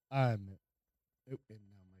and now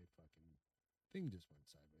my fucking thing just went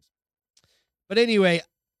sideways. But anyway,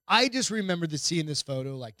 I just remembered seeing this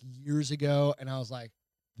photo like years ago, and I was like,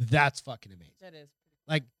 that's fucking amazing. That is.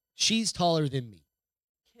 Like, she's taller than me.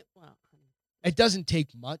 Well, It doesn't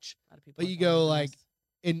take much, a lot of people. but are you taller go than like,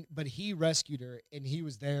 us. but he rescued her, and he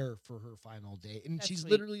was there for her final day, and That's she's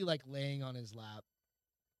sweet. literally like laying on his lap,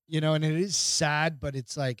 and it is sad, but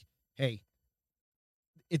it's like, hey,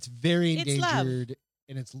 it's very It's love. endangered,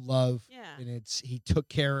 and it's love, Yeah. and he took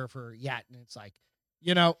care of her, and it's like,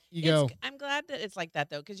 you go, I'm glad that it's like that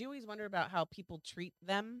though, because you always wonder about how people treat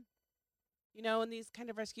them, in these kind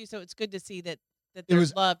of rescues. So it's good to see that they're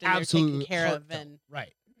was loved and they're absolutely taken care of, heartfelt. and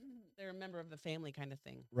Right. they're a member of the family, kind of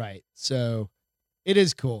thing. Right. So it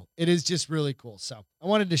is cool. It is just really cool. So I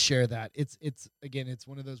wanted to share that. It's again, it's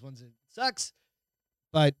one of those ones that sucks,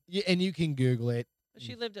 but and you can Google it. But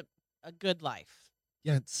she lived a good life.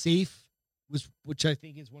 Yeah, it's safe, which I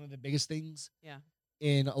think is one of the biggest things. Yeah.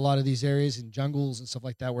 In a lot of these areas in jungles and stuff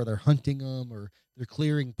like that, where they're hunting them or they're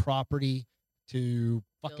clearing property to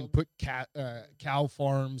fucking Build. put cow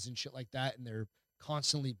farms and shit like that, and they're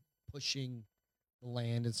constantly pushing the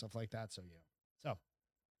land and stuff like that. So yeah. So,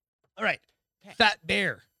 all right, 'Kay. Fat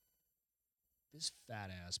bear. This fat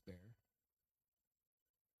ass bear.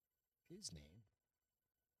 His name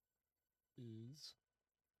is.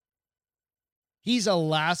 He's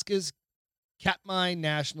Alaska's Katmai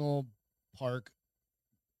National Park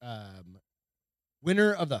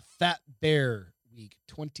winner of the Fat Bear Week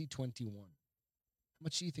 2021. How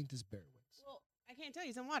much do you think this bear weighs? Well, I can't tell you.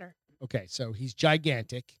 He's in water. Okay, so he's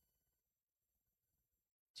gigantic.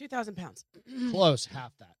 2,000 pounds. Close,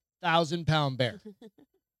 half that. 1,000-pound bear.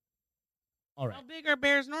 All right. How big are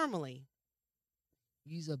bears normally?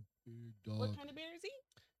 He's a big dog. What kind of bear is he?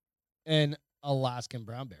 An Alaskan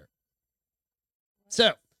brown bear.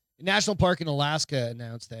 So, the National Park in Alaska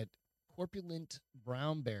announced that corpulent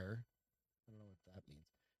brown bear, I don't know what that means,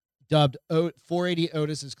 dubbed 480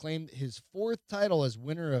 Otis, has claimed his fourth title as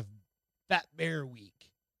winner of Fat Bear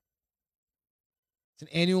Week. It's an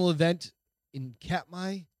annual event in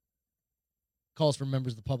Katmai. Calls for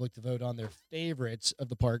members of the public to vote on their favorites of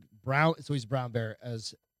the park. So he's brown bear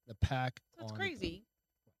as the pack. So it's crazy.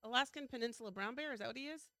 Alaskan Peninsula brown bear, is that what he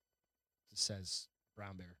is? It says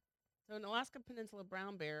brown bear. So an Alaska Peninsula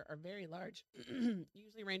brown bear are very large,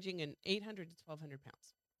 usually ranging in 800 to 1,200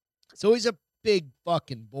 pounds. So he's a big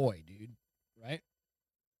fucking boy, dude. Right?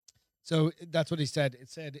 So that's what he said. It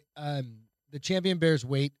said the champion bear's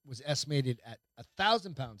weight was estimated at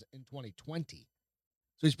 1,000 pounds in 2020.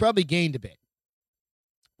 So he's probably gained a bit.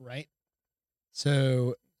 Right?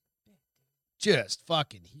 So just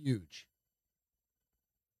fucking huge.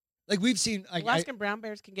 Like we've seen. Like, Alaskan brown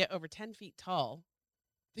bears can get over 10 feet tall.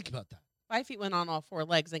 Think about that. 5 feet when on all four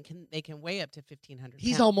legs, and they can weigh up to 1,500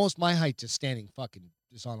 He's pounds. almost my height, just standing fucking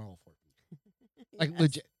just on all 4 feet. Like Yes.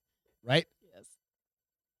 legit. Right? Yes.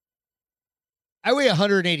 I weigh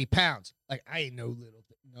 180 pounds. Like I ain't no little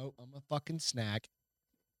thing. No, I'm a fucking snack.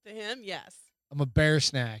 To him, yes. I'm a bear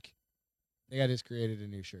snack. I think I just created a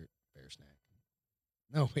new shirt. Bear snack.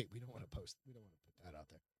 No, wait, we don't want to post. We don't want to put that out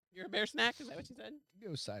there. You're a bear snack? Is that what you said?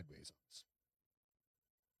 Go sideways on this.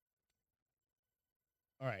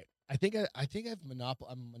 All right. I think I'm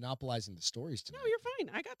monopolizing the stories No, tonight. you're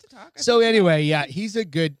fine. I got to talk. I So thought you anyway, yeah, he's a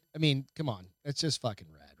good. I mean, come on, it's just fucking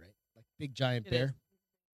rad, right? Like big giant It bear. is.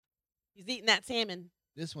 He's eating that salmon.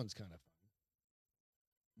 This one's kind of fun.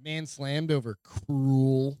 Man slammed over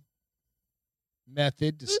cruel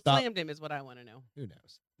method to Who stop. slammed him is what I want to know. Who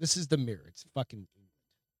knows? This is the Mirror. It's fucking England.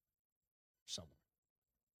 Somewhere.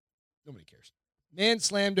 Nobody cares. Man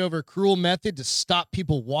slammed over cruel method to stop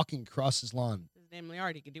people walking across his lawn. His name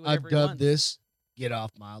Liard. He can do I've whatever he wants. dubbed this, "Get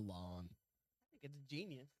off my lawn." I think it's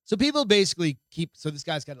genius. So people basically so this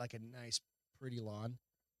guy's got like a nice, pretty lawn,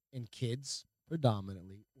 and kids,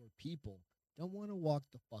 predominantly, or people, don't want to walk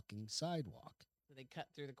the fucking sidewalk. So they cut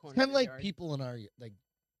through the corner. It's kind of of his like yard. people in our, like,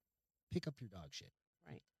 pick up your dog shit.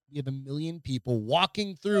 Right. We have 1 million people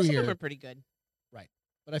walking through Some of here. them are pretty good.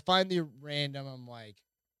 But I find the random, I'm like,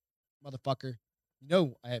 motherfucker,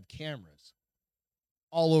 no, I have cameras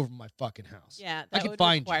all over my fucking house. Yeah, I that can would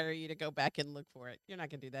find require you to go back and look for it. You're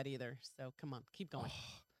not gonna do that either. So come on, keep going.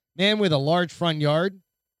 Man with a large front yard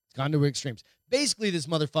has gone to extremes. Basically, this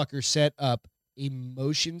motherfucker set up a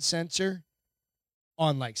motion sensor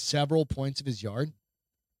on like several points of his yard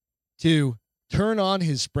to turn on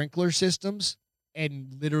his sprinkler systems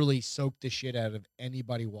and literally soak the shit out of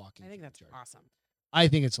anybody walking. I think through that's his yard. awesome. I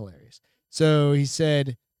think it's hilarious. So he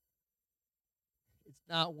said, it's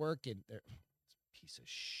not working. Piece of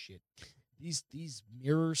shit. These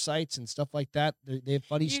mirror sites and stuff like that, they have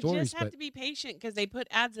funny You stories. just have But to be patient because they put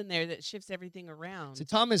ads in there that shifts everything around. so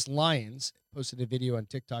Thomas Lyons posted a video on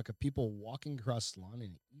TikTok of people walking across the lawn,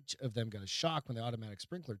 and each of them got a shock when the automatic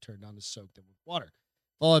sprinkler turned on to soak them with water.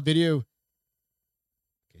 Follow-up video.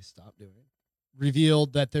 Okay, stop doing it.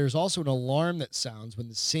 Revealed that there's also an alarm that sounds when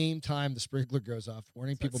the same time the sprinkler goes off,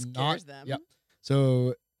 warning So it people scares not. them. Yep.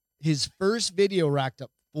 So his first video racked up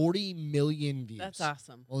 40 million views. That's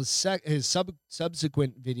awesome. Well, his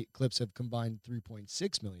subsequent video clips have combined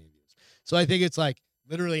 3.6 million views. So I think it's like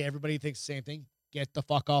literally everybody thinks the same thing. Get the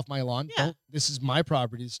fuck off my lawn. Yeah. This is my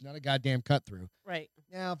property. It's not a goddamn cut through. Right.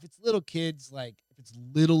 Now, if it's little kids, like if it's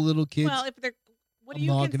little kids, Well, if they're, what do I'm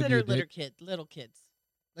you not gonna be consider a dick. little kids?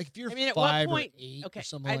 like if you're I mean, at what 5 point- or 8 Okay, or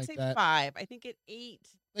something I'd like say that. 5. I think at 8.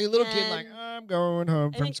 Like a little kid, like, 10. I'm going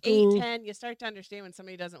home I from think school. 8, 10. You start to understand when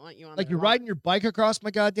somebody doesn't want you on. Like their you're lawn. riding your bike across my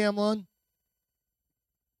goddamn lawn.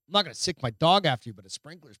 I'm not gonna sick my dog after you, but a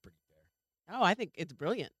sprinkler's pretty fair. Oh, I think it's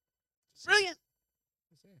brilliant. Brilliant.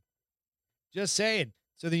 Just saying.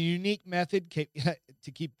 So the unique method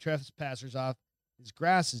to keep trespassers off is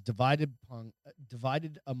grass is divided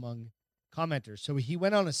among commenters. So he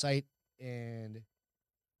went on a site, and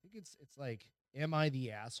I think it's like, "Am I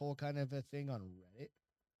the asshole?" kind of a thing on Reddit,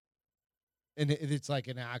 and it's like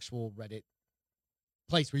an actual Reddit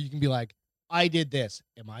place where you can be like, "I did this.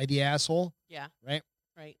 Am I the asshole?" Yeah. Right.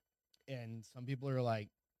 Right. And some people are like,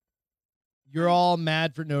 "You're all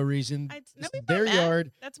mad for no reason. This is people are their mad.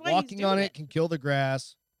 yard. That's why Walking he's on doing it can kill the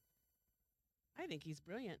grass." I think he's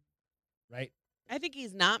brilliant. Right. I think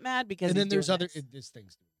he's not mad because. And then he's there's doing other this. this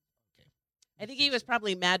things. Okay. I think he was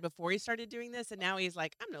probably mad before he started doing this, and now he's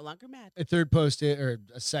like, I'm no longer mad. A third posted or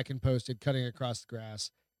a second posted cutting across the grass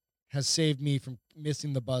has saved me from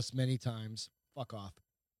missing the bus many times. Fuck off.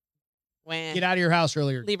 When Get out of your house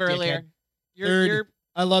earlier. leave dickhead. earlier. Third, You're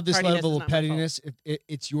I love this tardiness level is of not my fault. pettiness.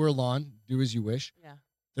 It's your lawn. Do as you wish. yeah.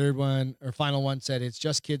 Third one or final one said it's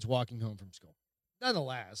just kids walking home from school.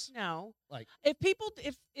 Nonetheless, No. Like- if people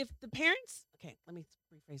if the parents let me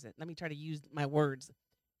rephrase it. Let me try to use my words.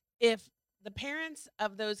 If the parents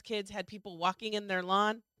of those kids had people walking in their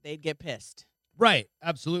lawn, they'd get pissed. right?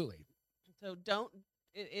 Absolutely. So don't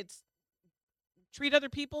it's treat other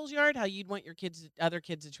people's yard how you'd want your other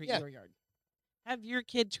kids to treat Yeah. your yard. Have your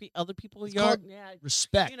kid treat other people's It's yard. called Yeah.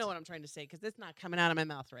 Respect. You know what I'm trying to say because it's not coming out of my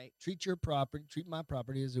mouth right. Treat your property. Treat my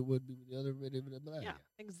property as it would be with the other. Yeah,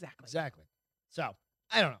 exactly. Exactly. So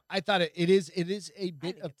I don't know. I thought it is a bit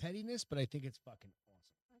think of it's- pettiness, but I think it's fucking awesome.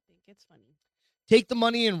 I think it's funny. Take the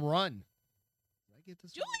money and run. Did I get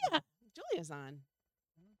this one? Julia's on.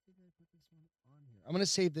 I don't think I put this one on here. I'm gonna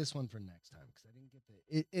save this one for next time because I didn't get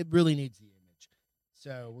it really needs the image.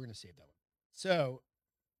 So we're gonna save that one. So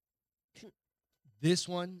this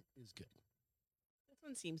one is good. This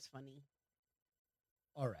one seems funny.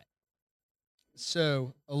 All right.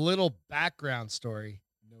 So a little background story.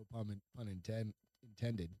 No pun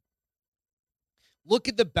intended. Look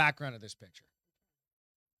at the background of this picture.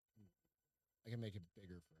 I can make it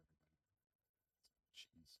bigger for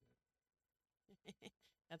everybody.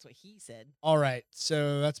 That's what he said. All right,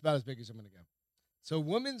 so that's about as big as I'm going to go. So,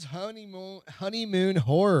 woman's honeymoon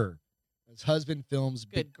horror. As husband films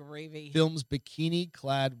Good gravy.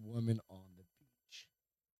 bikini-clad woman on the beach.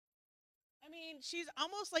 I mean, she's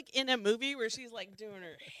almost like in a movie where she's like doing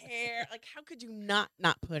her hair. Like, how could you not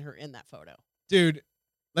put her in that photo? Dude,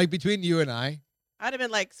 like between you and I, I'd have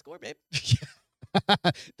been like, score, babe.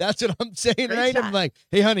 that's what I'm saying, Great right? shot. I'm like,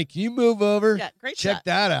 hey, honey, can you move over? Yeah, great Check shot.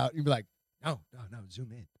 that out. You'd be like, no,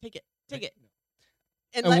 zoom in. Take it. Right? Take it. No.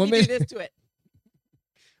 And A let me woman- do this to it.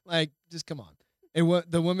 Like, just come on. And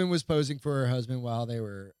the woman was posing for her husband while they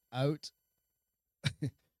were out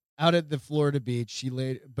out at the Florida beach. She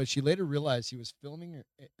later realized he was filming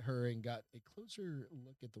her and got a closer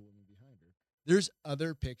look at the woman behind her. There's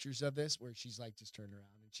other pictures of this where she's like just turned around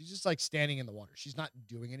and she's just like standing in the water. She's not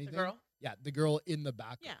doing anything. The girl? Yeah, the girl in the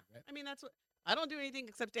background. Yeah. Right? I mean, that's what I don't do anything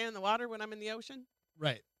except stand in the water when I'm in the ocean.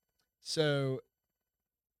 Right. So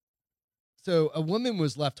a woman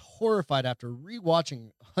was left horrified after rewatching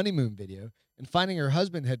a honeymoon video and finding her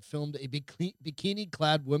husband had filmed a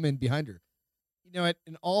bikini-clad woman behind her. You know what?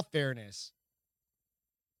 In all fairness,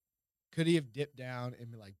 could he have dipped down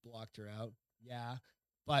and like blocked her out? Yeah.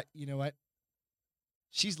 But you know what?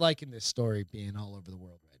 She's liking this story being all over the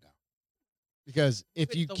world right now. Because if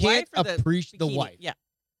Wait, you the can't wife or the appreciate the bikini? wife, Yeah.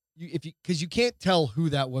 because you can't tell who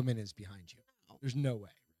that woman is behind you. No. There's no way.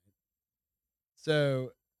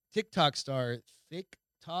 So TikTok star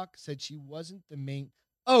TikTok said she wasn't the main.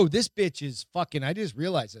 Oh, this bitch is fucking. I just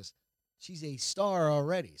realized this. She's a star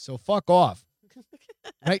already. So fuck off.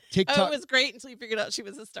 Right? TikTok. Oh, it was great until you figured out she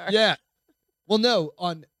was a star. Yeah. Well, no.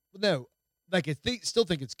 Like I still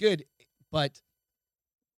think it's good, but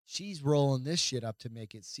she's rolling this shit up to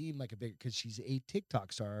make it seem like a bigger because she's a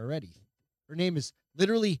TikTok star already. Her name is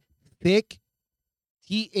literally Thick,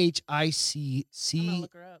 THICC. I'm gonna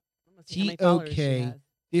look her up. I'm gonna see how many followers she TOK has.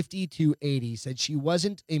 5280 said she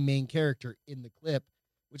wasn't a main character in the clip,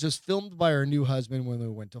 which was filmed by her new husband when they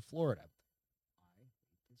went to Florida.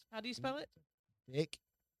 How do you spell it? Thick.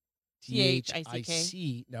 THICK?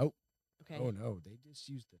 THIC. Nope. Okay. Oh, no. They just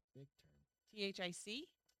used the thick term.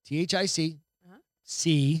 THIC? THIC. Uh-huh.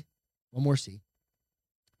 C. One more C.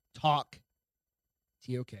 Talk.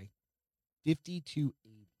 TOK.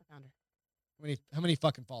 5280. I found her. How many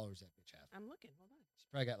fucking followers that bitch have? I'm looking. Hold on. She's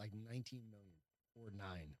probably got like 19 million or 9.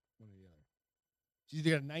 One or the other. She's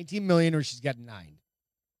either got 19 million or she's got 9. How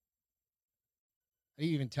do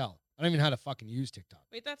you even tell? I don't even know how to fucking use TikTok.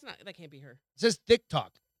 Wait, that can't be her. It says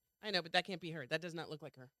TikTok. I know, but that can't be her. That does not look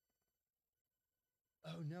like her.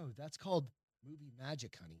 Oh no, that's called movie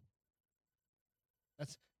magic, honey.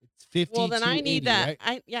 It's 50. Well, then I need that.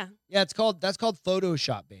 Right? Yeah. Yeah, that's called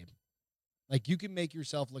Photoshop, babe. Like you can make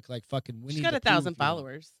yourself look like fucking Winnie. She's got the 1,000 Pooh if you want.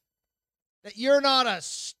 followers. That you're not a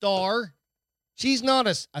star. She's not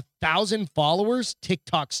a 1,000 followers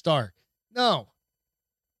TikTok star. No.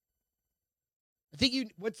 I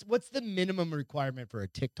think what's the minimum requirement for a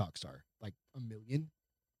TikTok star? Like 1 million?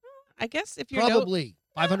 I guess if you're Probably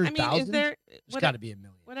I mean, 500,000. is there There's got to be 1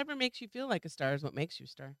 million. whatever makes you feel like a star is what makes you a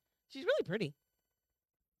star. She's really pretty.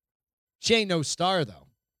 She ain't no star though.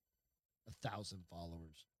 1,000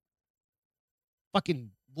 followers. Fucking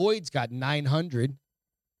Lloyd's got 900.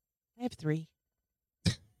 I have 3.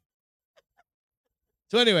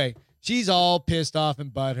 So anyway, she's all pissed off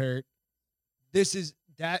and butthurt.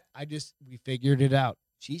 We figured it out.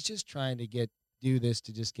 She's just trying to do this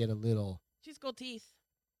to just get a little. She's gold teeth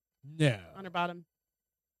No. on her bottom.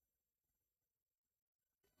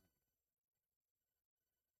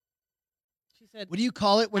 She said, What do you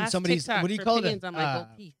call it when ask somebody's? TikTok What do you for call opinions it? on my gold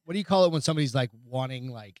teeth. What do you call it when somebody's like wanting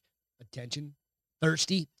like attention?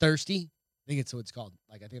 Thirsty. I think it's what it's called.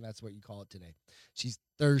 Like I think that's what you call it today. She's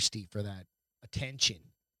thirsty for that attention.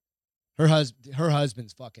 Her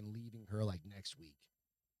husband's fucking leaving her like next week.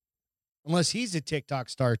 Unless he's a TikTok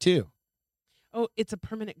star too. Oh, it's a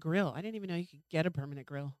permanent grill. I didn't even know you could get a permanent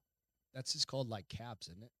grill. That's just called like caps,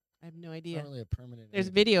 isn't it? I have no It's idea. not really a permanent. There's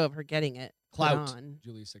anything. video of her getting it. put Clout. on.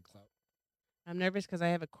 Julia said clout. I'm nervous because I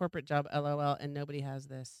have a corporate job, LOL, and nobody has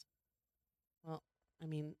this. Well, I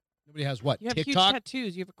mean, Nobody has what? you have huge TikTok?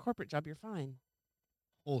 tattoos. You have a corporate job. You're fine.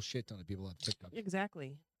 Whole shit ton of people have TikTok.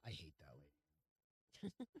 Exactly. I hate that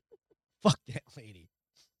lady. Fuck that lady.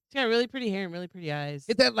 She's got really pretty hair and really pretty eyes.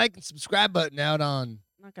 Hit that like and subscribe button out on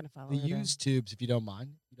I'm not gonna follow the her. though. YouTubes if you don't mind.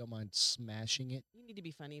 If you don't mind smashing it. You need to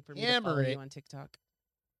be funny for me Hammer to follow it. you on TikTok.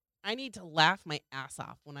 I need to laugh my ass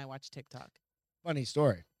off when I watch TikTok. Funny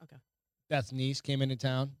story. Okay. Beth's niece came into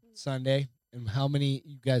town Sunday, and how many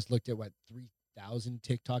you guys looked at? What 3,000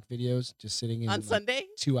 TikTok videos just sitting in On like, Sunday?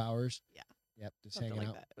 2 hours? Yeah. Yep, just Something hanging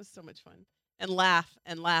like out. that. It was so much fun. And laugh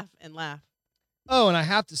and laugh and laugh. Oh, and I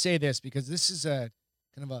have to say this because this is a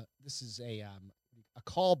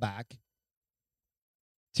callback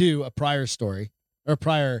to a prior story or a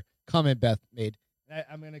prior comment Beth made.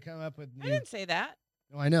 I'm going to come up with I new. didn't say that.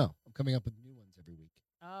 No, I know. I'm coming up with new ones every week.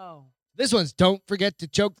 Oh. This one's don't forget to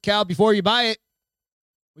choke the cow before you buy it.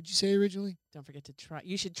 What'd you say originally? Don't forget to try.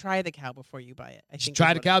 You should try the cow before you buy it. I You should think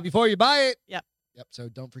try the cow before you buy it. Yep. Yep. So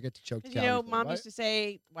don't forget to choke the Because, cow. you know, before you Mom buy used it. to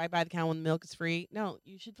say, why buy the cow when the milk is free? No,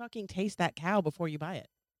 you should fucking taste that cow before you buy it.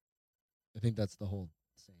 I think that's the whole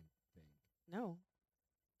No.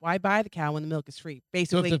 Why buy the cow when the milk is free? So if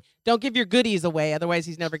Basically, the don't give your goodies away. Otherwise,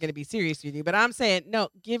 he's never going to be serious with you. But I'm saying, no,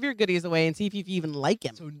 give your goodies away and see if you even like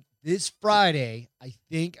him. so this Friday, I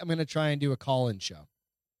think I'm gonna try and do a call-in show.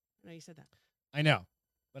 No, you said that. I know,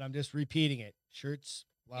 but I'm just repeating it. Shirts,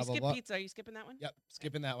 blah You blah skip blah. pizza. Are you skipping that one? Yep,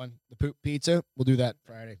 skipping that one. The poop pizza, we'll do that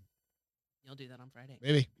Friday. You'll do that on Friday.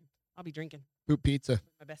 Maybe I'll be drinking poop pizza.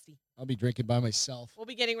 with my bestie. I'll be drinking by myself. We'll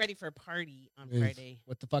be getting ready for a party on With- Friday.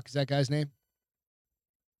 What the fuck is that guy's name?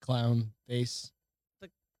 Clown face.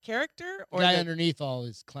 Character The or guy the underneath all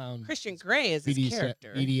his clown Christian Grey is his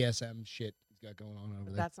character. BDSM shit he's got going on over But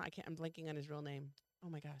there. that's not. I'm blanking on his real name. Oh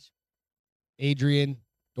my gosh. Adrian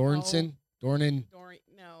Dornson,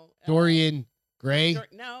 No. Dorian Gray.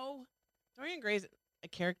 No. Dorian Gray's a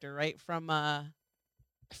character, right? From I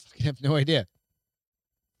fucking have no idea.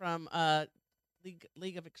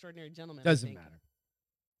 League of Extraordinary Gentlemen. I Doesn't think. matter.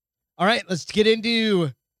 All right, let's get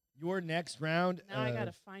into your next round. Now I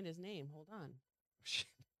gotta find his name. Hold on.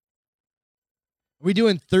 Are we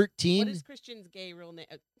doing What 13? is Christian's gay real name?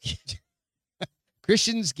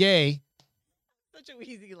 Christian's gay. Such a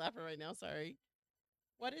wheezy laugher right now. Sorry.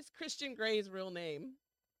 What is Christian Gray's real name?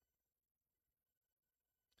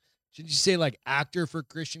 Should you say like actor for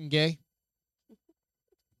Christian gay?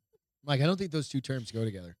 Like, I don't think those two terms go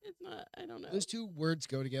together. It's not. I don't know. Those two words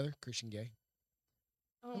go together, Christian gay.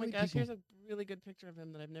 Oh how my many gosh! people- Here's a really good picture of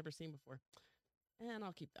him that I've never seen before, and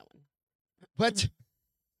I'll keep that one. What?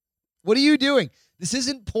 What are you doing? This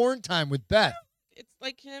isn't porn time with Beth. It's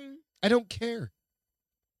like him. I don't care.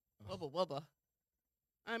 Wubba wubba.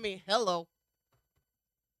 I mean, hello.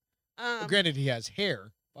 Well, granted, he has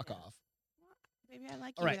hair. Fuck yeah. off. Baby, I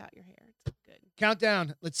like All you right. without your hair. It's good.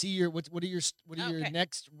 Countdown. Let's see your what are your Okay.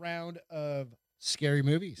 next round of scary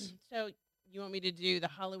movies? So you want me to do the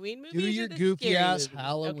Halloween movies? Do or your the goofy scary ass movies?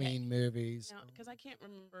 Halloween movies. Because I can't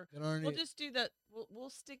remember. That aren't We'll it- just do the. We'll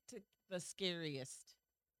stick to the scariest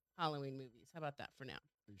Halloween movies. How about that for now?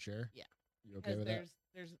 You sure? Yeah. You okay Because with that?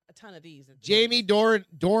 there's a ton of these. at the Jamie movies.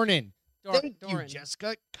 Dornan. Thank you, Doran.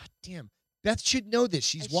 Jessica. God damn. Beth should know this.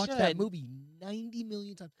 She's I watched that should. movie 90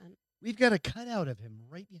 million times. Um, We've got a cutout of him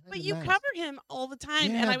right behind But the you mask. cover him all the time,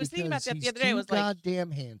 Yeah, and I was thinking about because that the he's other day. I too was like, goddamn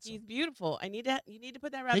handsome. he's beautiful. You need to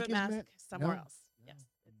put that Take rabbit his mask ma- somewhere No, else. no. Yes,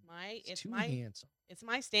 He's it's too my handsome. it's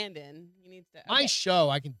my stand-in. He needs to. My okay, show,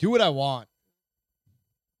 I can do what I want.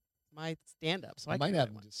 my stand-up. So I I might can do have what I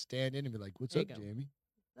him want. just stand in and be like, "What's There up, you go. Jamie?"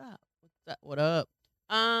 What's up? What's up? What up?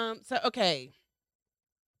 So okay,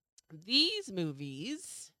 these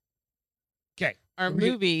movies Okay. are Are we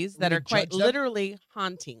gonna- movies are we that gonna are quite judge them? literally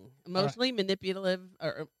haunting, emotionally manipulative,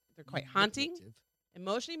 or they're quite haunting, Manipulative.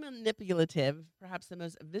 emotionally manipulative, perhaps the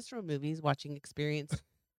most visceral movies watching experience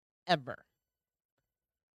ever.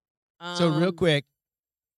 So real quick,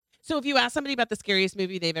 So if you ask somebody about the scariest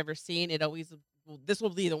movie they've ever seen, it always this will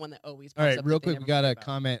be the one that always. all Pops right, up real that they quick, we never got forget a about.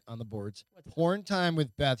 comment on the boards. What's that? Porn time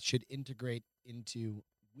with Beth should integrate into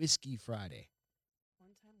Whiskey Friday. One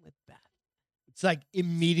time with Beth. It's like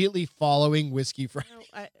immediately following Whiskey Friday.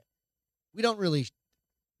 No, We don't really.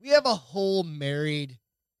 We have a whole married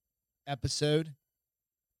episode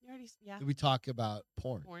you already yeah. that we talk about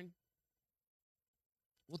porn. Porn.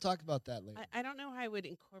 We'll talk about that later. I don't know how I would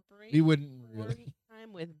incorporate. We wouldn't porn really.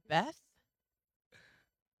 time with Beth.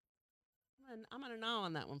 I'm gonna gnaw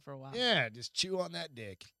on that one for a while. Yeah, just chew on that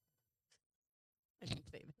dick. I didn't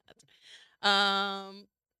say that.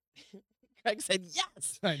 Craig said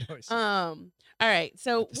yes. I know. I said- All right.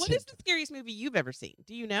 So, At the what same is the scariest movie you've ever seen?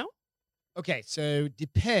 Do you know? Okay, so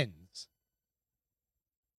depends.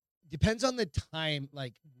 Depends on the time,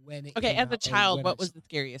 like when it. Okay, came as out a or child, when what I was s- the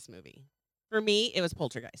scariest movie? For me, it was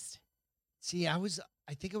Poltergeist. See, I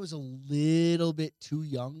think I was a little bit too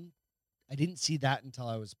young. I didn't see that until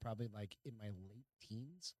I was probably like in my late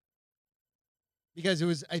teens. Because it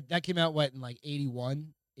was that came out in like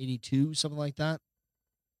 81, 82, something like that.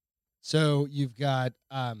 So you've got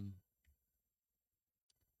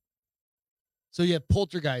so you have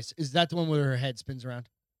Poltergeist. Is that the one where her head spins around?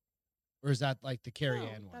 Or is that like the Carrie No,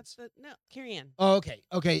 Ann that's ones? no Carrie Ann. Oh, okay.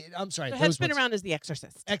 Okay. I'm sorry. The those head spin ones- around is The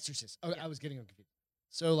Exorcist. Exorcist. Oh, Yeah. I was getting them confused.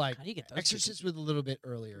 So like How do you get those two Exorcist was a little bit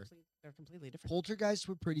earlier. They're completely different. Poltergeist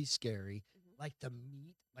were pretty scary. Mhm. Like the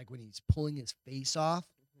meat, like when he's pulling his face off,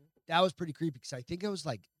 Mhm. that was pretty creepy. Because I think I was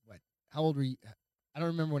like, what? How old were you? I don't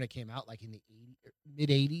remember when it came out. Like in the mid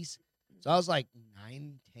 80s. So I was like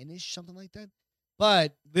 9, 10-ish, something like that.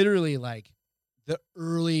 But literally, like the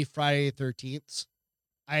early Friday the 13th,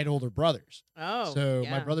 I had older brothers. Oh, So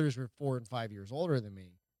yeah. my brothers were 4 and 5 years older than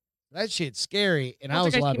me. That shit's scary, and I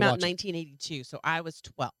was Poltergeist allowed came to out watch in it. 1982, so I was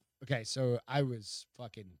 12. Okay, so I was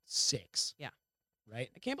fucking 6. Yeah. right?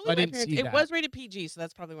 I can't So believe I my didn't parents. see It that. was rated PG, so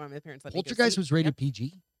that's probably why my parents let me go Poltergeist see. was rated Yep.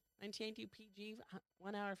 PG. 1982 PG,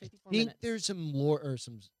 1 hour I 54 think minutes. there's some lore or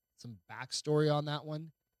some backstory on that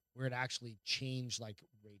one where it actually changed like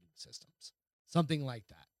rating systems, something like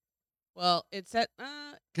that. Well, it's at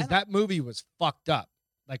Because that movie was fucked up,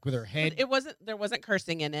 like with her head. It wasn't. There wasn't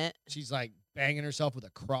cursing in it. She's like banging herself with a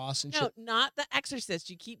cross and No, shit. not The Exorcist.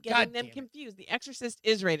 You keep getting God them damn it. confused. The Exorcist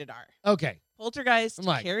is rated R. Okay, Poltergeist, I'm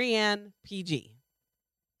like- Carrie Ann, PG.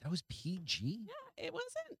 that was PG. Yeah, it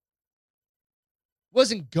wasn't.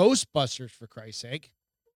 Wasn't Ghostbusters for Christ's sake.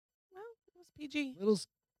 Well, it was PG. Littles.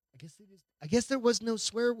 I guess there was no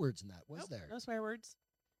swear words in that, was Nope, there? no swear words.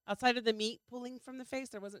 Outside of the meat pulling from the face,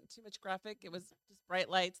 there wasn't too much graphic. It was just bright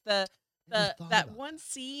lights. Never thought That about one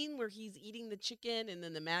scene where he's eating the chicken and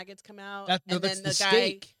then the maggots come out, No, and that's then the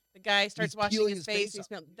steak. the guy starts washing peeling his his face. face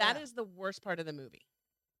off. That Yeah. is the worst part of the movie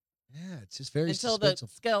Yeah, it's just very until the suspenseful.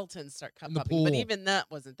 skeletons start In the popping. But pool. even that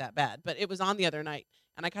wasn't that bad. But it was on the other night,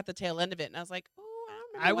 and I caught the tail end of it, and I was like, oh, I don't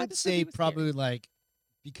remember. I why would this say movie was probably scary. like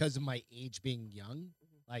because of my age being young,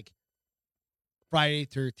 Mhm. like Friday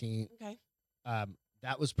 13th. Okay.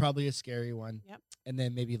 That was probably a scary one. Yep. And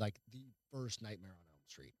then maybe like the first Nightmare on Elm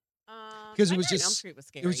Street. 'Cause it was Nightmare on Elm just- Street was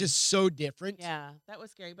scary. It was just so different. Yeah, that was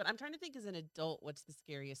scary. But I'm trying to think as an adult, what's the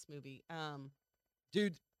scariest movie?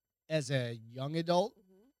 Dude, as a young adult,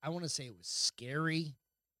 Mhm. I want to say it was scary,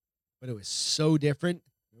 but it was so different.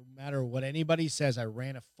 No matter what anybody says, I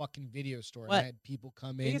ran a fucking video store and What? I had people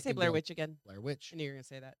come Are in. you gonna say and be Blair like, Witch again? Blair Witch. I knew you were gonna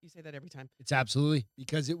say that. You say that every time. It's absolutely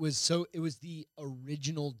because it was the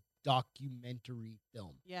original documentary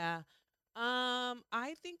film. Yeah.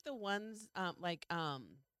 I think the ones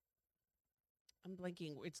I'm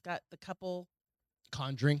blanking. It's got the couple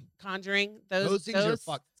Conjuring. Conjuring. Those things are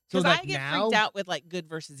fucked. So Because like I get now, freaked out with like good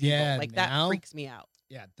versus evil. Yeah, Like now- that freaks me out.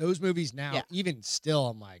 yeah, those movies now, Yeah. even still,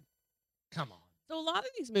 I'm like, come on. So a lot of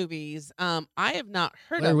these movies, I have not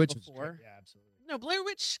heard Blair of Witch was before. great. Yeah, absolutely. No, Blair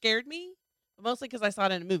Witch scared me, but mostly because I saw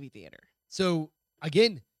it in a movie theater. So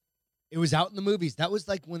again, it was out in the movies. That was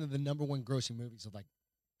like one of the number one grossing movies of like,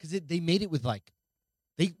 because they made it with like,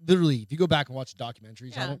 they literally, if you go back and watch the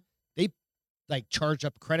documentaries on Yeah. it, they like charged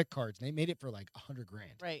up credit cards and they made it for like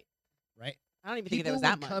 $100,000. Right. Right. I don't even think that People was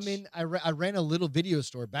that would much. come in. I ran a little video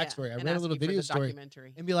store. Yeah, Backstory. I and ran a ask little you for video the store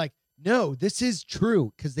documentary. and be like, no, this is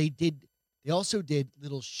true because they also did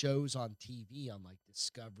little shows on TV on like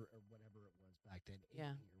Discover or whatever it was back then,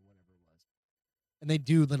 Yeah. AP or whatever it was, and they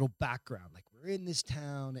do little background like we're in this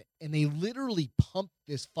town, and they literally pumped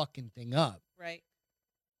this fucking thing up, Right.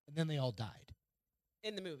 and then they all died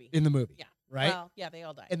In the movie. in the movie, Yeah. right? Well, yeah, they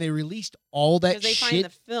all died. And they released all that Because they find shit the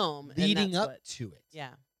film and leading that's up what- to it,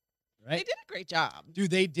 Yeah. right? They did a great job. Dude,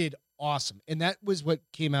 they did awesome. And that was what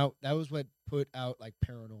came out. That was what put out like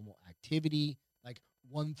Paranormal Activity, like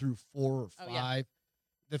 1 through 4 or 5. Oh, yeah.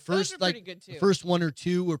 The Those first are like pretty good too. the first 1 or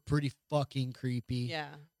 2 were pretty fucking creepy.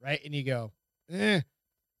 Yeah. Right? And you go, eh.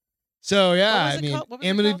 So yeah, was I it mean called? What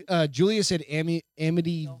was it Julia said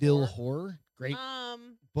Amityville Horror? Horror. Great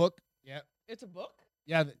book. Yeah. It's a book.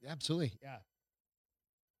 Yeah, absolutely. Yeah.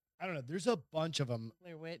 I don't know. There's a bunch of them.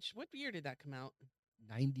 Blair Witch. What year did that come out?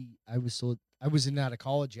 90. I wasn't out of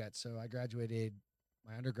college yet, so I graduated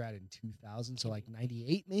my undergrad in 2000, so like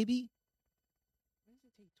 98 maybe. Why does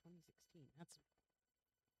it take 2016? That's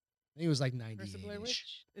I think it was like 98. Curse of Blair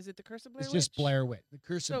Witch. Is it the Curse of Blair It's Witch? just Blair Witch. The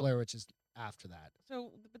Curse of So- Blair Witch is after that.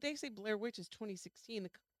 So, but they say Blair Witch is 2016. The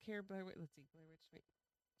Care Blair Witch. Let's see, Blair Witch. Wait,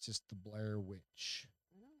 It's just the Blair Witch.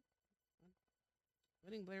 I don't know. I'm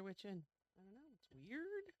putting Blair Witch in. I don't know. It's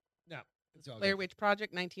weird. No, it's all Blair good. Witch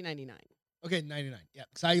Project, 1999. Okay, 99. Yeah,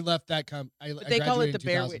 because I left that But they call it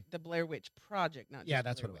graduated the Blair Witch Project, not Yeah, just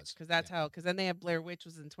that's Blair what it was. Because that's Yeah. how. Because then they have Blair Witch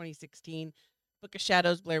was in 2016. Book of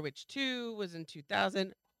Shadows, Blair Witch 2 was in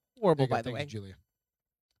 2000. Horrible, by the way. Julia.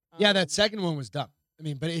 Yeah, that Um, second one was dumb. I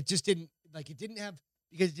mean, but it just didn't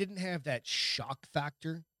have that shock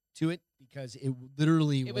factor to it because it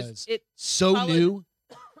literally It was, was. It so followed- new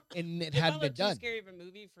and it hadn't followed been too done. scary of a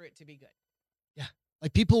movie for it to be good.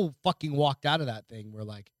 Like people fucking walked out of that thing were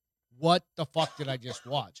like, what the fuck did I just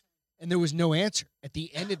watch? And there was no answer. At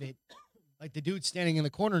the end of it, like the dude's standing in the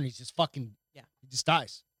corner and he's just fucking, Yeah. he just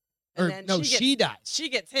dies. And Or then no, she dies. She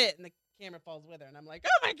gets hit and the camera falls with her, and I'm like,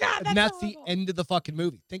 oh my god, And that's the horrible. end of the fucking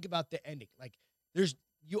movie. Think about the ending. Like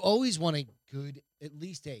you always want a good, at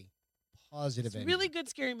least a positive ending. Really good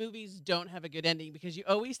scary movies don't have a good ending because you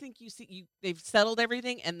always think they've settled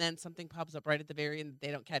everything, and then something pops up right at the very end that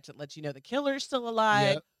they don't catch it. Lets you know the killer's still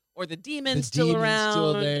alive, Yep. or the The demon's still demon's around.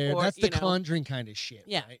 still there. Or, That's you the know. Conjuring kind of shit.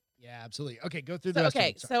 Yeah. Right? Yeah, absolutely. Okay, go through the So, rest okay,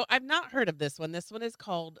 of them. Sorry. so I've not heard of this one. This one is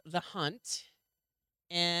called The Hunt,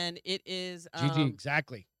 and it is GG,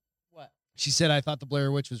 exactly. what? She said, "I thought the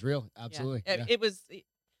Blair Witch was real." Yeah. Absolutely. It, Yeah. it was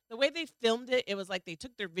the way they filmed it. It was like they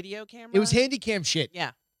took their video camera. It was handycam shit.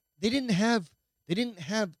 Yeah. They didn't have.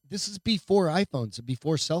 This is before iPhones and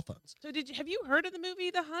before cell phones. So have you heard of the movie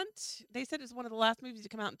The Hunt? They said it's one of the last movies to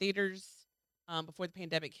come out in theaters before the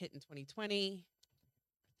pandemic hit in 2020.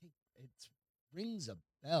 I think it rings a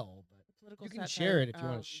bell, but Political you can satire, share it if you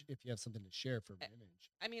want to. If you have something to share for an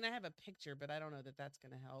image, I mean, I have a picture, but I don't know that that's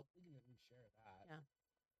going to help. you can at least share that. Yeah.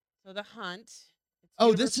 So The Hunt. It's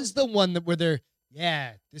Oh, this Universal- is the one where they're.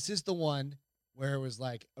 Yeah, this is the one where it was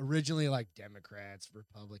like originally like Democrats,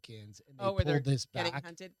 Republicans, and they where they're pulled this getting back.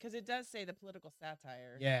 hunted because it does say the political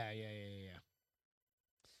satire. Yeah.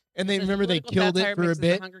 And It they says remember the they political killed satire it for a mixes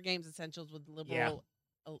bit. The Hunger Games essentials with liberal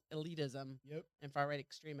elitism Yep. and far right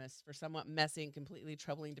extremists for somewhat messy and completely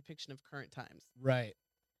troubling depiction of current times. Right.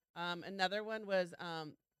 Another one was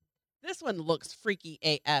this one looks freaky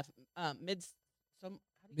AF.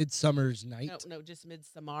 Midsummer's Night. No, just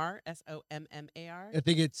Midsommar. SOMMAR. I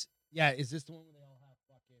think it's Is this the one where they all have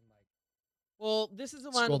fucking like? Well, this is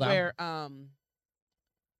the Scroll one down. where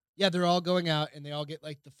Yeah, they're all going out and they all get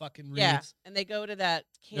like the fucking wreaths. yeah, and they go to that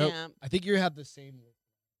Nope. camp I think you have the same.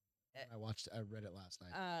 I read it last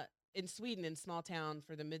night. in Sweden, in small town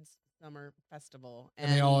for the Midsummer Festival, And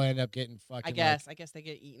they all end up getting fucking. I guess they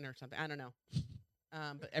get eaten or something. I don't know.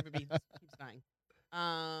 But everybody keeps dying.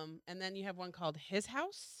 And then you have one called His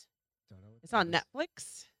House. Don't know what It's that on is.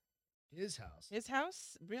 Netflix. His House. His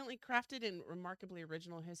House, brilliantly crafted and remarkably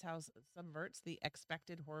original. His House subverts the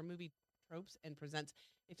expected horror movie tropes and presents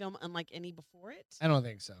a film unlike any before it. I don't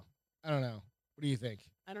think so. I don't know. What do you think?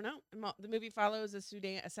 I don't know. The movie follows a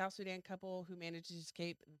South Sudan couple who manages to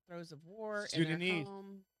escape the throes of war in their Sudanese.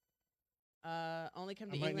 home. Only come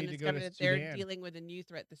to I might England need and to go to discover that they're Sudan. dealing with a new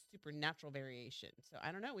threat, the supernatural variation. So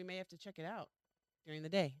I don't know. We may have to check it out during the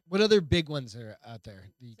day. What other big ones are out there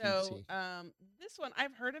that you can So see? this one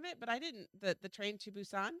I've heard of it, but I didn't. The Train to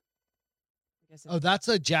Busan. I guess Oh, that's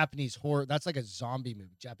a Japanese horror. That's like a zombie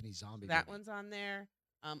movie. Japanese zombie. that movie. one's on there.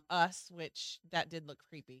 Us, which that did look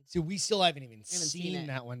creepy. So we still haven't even seen seen it,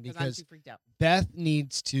 that one I'm because too freaked out. Beth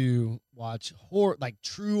needs to watch horror, like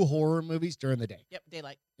true horror movies during the day. Yep,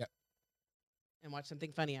 daylight. Yep. And watch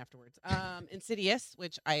something funny afterwards. Insidious,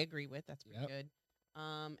 which I agree with. That's pretty Yep. good.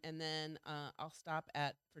 And then I'll stop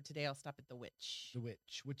at The Witch. The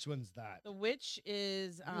Witch. Which one's that? The Witch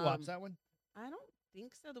is Have you watched that one? I don't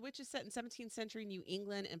think so. The Witch is set in 17th century New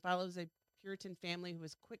England and follows a Puritan family who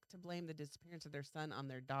is quick to blame the disappearance of their son on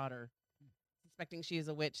their daughter. Suspecting she is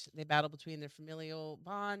a witch, they battle between their familial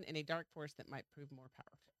bond and a dark force that might prove more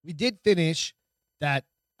powerful. We did finish that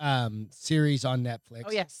series on Netflix.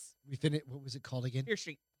 Oh, yes. We finished. What was it called again? Fear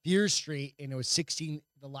Street. Fear Street, and it was 16.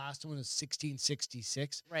 The last one was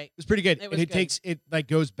 1666. Right. It was pretty good. It and was it good. takes it like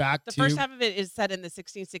goes back The to first half of it is set in the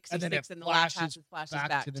 1666, And then it and the last half flashes flashes back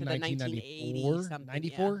back to to the the 1980 1994, something,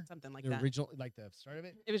 94? something like the that. original, like the start of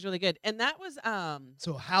it. It was really good, and that was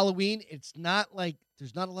So Halloween, it's not like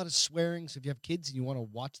there's not a lot of swearing. So if you have kids and you want to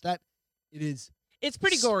watch that, it is it's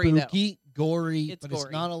pretty gory though. spooky, gory, It's but it's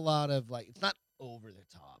gory. not a lot of like. It's not over the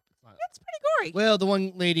top. It's not. It's pretty gory. Well, the one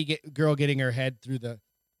girl getting her head through the.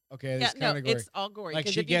 Okay, yeah, it's kind of gory. it's all gory. Like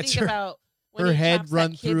 'Cause she if you gets think her- about when Her he head chops that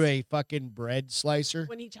run through kid's- a fucking bread slicer.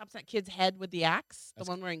 when he chops that kid's head with the axe, That's-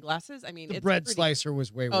 the one wearing glasses. I mean, The it's bread pretty- slicer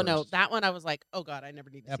was way worse. Oh no, that one I was like, oh god, I never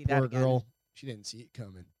need to that see poor that again. girl. She didn't see it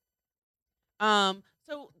coming.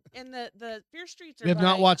 So in the Fear Streets are We have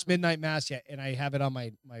not by, watched Midnight Mass yet, and I have it on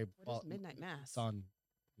my. What is Midnight Mass? It's on.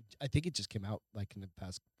 I think it just came out like in the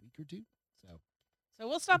past week or two. So So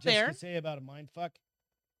we'll stop Just there. to say about a mind fuck.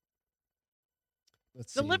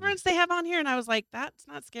 Let's see. Deliverance they have on here, and I was like, that's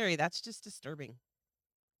not scary. That's just disturbing.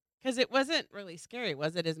 Because it wasn't really scary,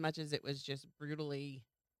 was it? As much as it was just brutally.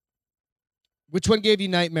 Which one gave you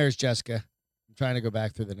nightmares, Jessica? I'm trying to go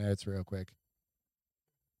back through the notes real quick.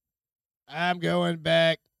 I'm going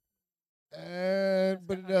back and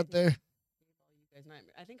put it out there.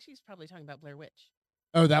 I think she's probably talking about Blair Witch.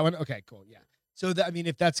 Oh, that one. Okay, cool. Yeah. So that, I mean,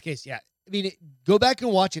 if that's the case, yeah. I mean, go back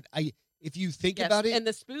and watch it. If you think Yes, about it, and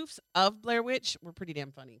the spoofs of Blair Witch were pretty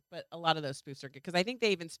damn funny. But a lot of those spoofs are good because I think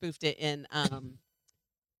they even spoofed it in the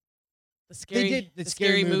scary, they did the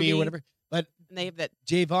scary movie or whatever. But And they have that.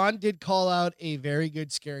 Javon did call out a very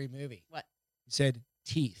good scary movie. What? He said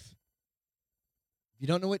Teeth. If you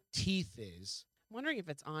don't know what Teeth is, I'm wondering if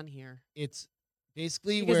it's on here it's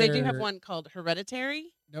basically because where they do have one called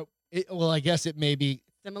Hereditary. Nope. Well, I guess it may be.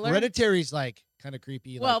 Similar. Hereditary's like kind of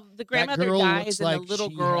creepy. Well, like, the grandmother girl dies looks and like the little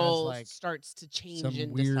she has, girl like, starts to change some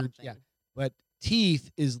into weird, something. yeah. But Teeth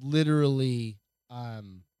is literally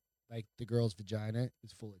like the girl's vagina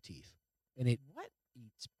is full of teeth, and it What?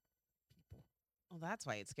 eats people. Oh, Well, that's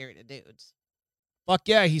why it's scary to dudes. Fuck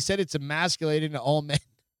yeah, he said it's emasculating to all men.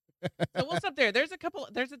 So we'll stop there. There's a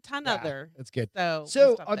ton Yeah, other. that's good. So So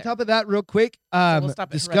we'll stop on there. top of that, real quick, we'll stop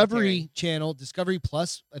at Discovery Hereditary. Channel, Discovery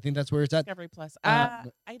Plus, I think that's where it's at. Discovery Plus.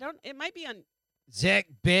 Um, I don't. It might be on Zach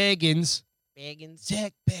Baggins.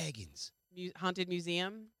 Zach Baggins. Haunted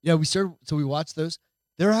Museum. Yeah, we watched those.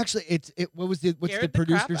 They're actually what's the Scared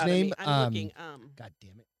producer's crap out of name? me. I'm looking. God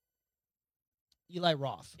damn it. Eli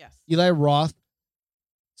Roth. Yes. Eli Roth.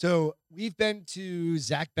 So we've been to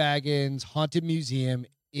Zach Baggins Haunted Museum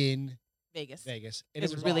in Vegas. And It's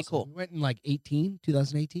it was really awesome. cool. We went in like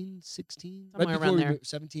 2018, 16, Somewhere around there.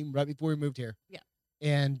 17, right before we moved here. Yeah.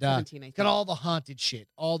 And 17, I got think. all the haunted shit,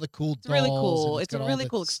 all the cool It's dolls. really cool. and It's a got all really the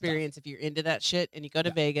cool stuff. experience if you're into that shit and you go to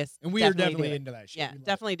Yeah. Vegas. And we are do definitely it. into that shit. Yeah, We love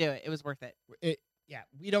definitely do it. It was worth it. it. Yeah,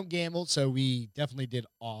 we don't gamble, so we definitely did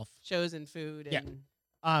off. Shows and food Yeah.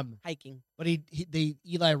 and hiking. But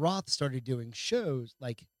Eli Roth started doing shows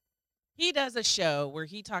like He does a show where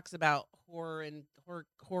he talks about horror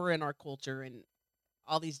in our culture and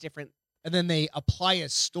all these different. and then they apply a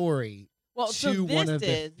story Well, to so one of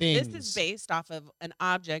the this things. is based off of an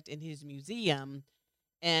object in his museum,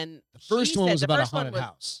 and The first he one said was the about a first one haunted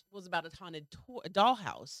house. Was about a haunted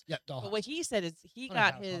dollhouse. Yeah, dollhouse. But what he said is he Haunted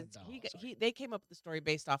got house, his haunted he dollhouse, got, he they came up with the story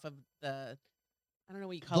based off of the I don't know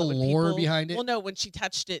what you call The it. when lore people- behind it? Well, no, when she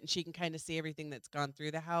touched it and she can kind of see everything that's gone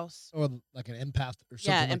through the house. Or like an empath or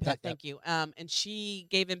something Yeah, like empath. that. Thank you. And she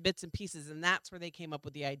gave him bits and pieces, and that's where they came up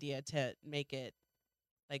with the idea to make it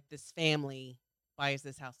like this family buys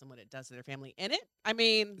this house and what it does to their family. And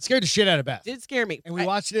It scared the shit out of Beth. did scare me. And we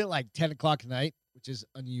watched it at like 10 o'clock at night, which is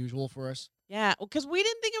unusual for us. Yeah, because we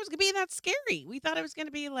didn't think it was gonna be that scary. We thought it was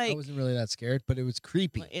gonna be I like wasn't really that scared, but it was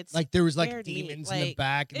creepy. Well, it's like there was like scared me, demons in the like,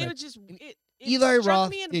 back. And it the- was just it Eli struck Roth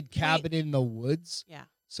me in a did point- Cabin in the Woods. Yeah.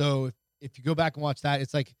 So if you go back and watch that,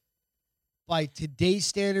 it's like by today's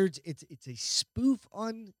standards, it's a spoof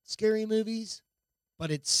on scary movies,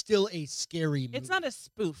 but it's still a scary movie. It's not a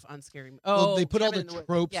spoof on scary. Well, Oh, they put all Cabin the in Woods.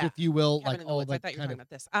 tropes, Yeah, if you will, Cabin like in the all Woods. I like thought you were kind talking of. about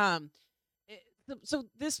this. So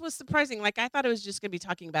this was surprising. Like I thought it was just going to be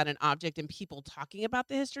talking about an object and people talking about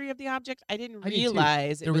the history of the object. I didn't I did too.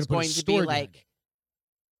 realize They it were was gonna put a going to be story behind like it.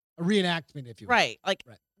 A reenactment, if you will. right. Like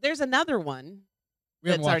Right. there's another one We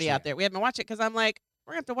haven't that's already watched it out yet. there. We haven't watched it because I'm like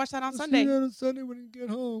we're gonna have to watch that on Let's Sunday. see that on Sunday when you get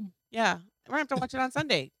home. Yeah, we're gonna have to watch it on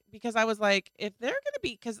Sunday because I was like, if they're gonna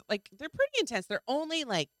be, because like they're pretty intense. They're only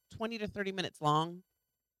like 20 to 30 minutes long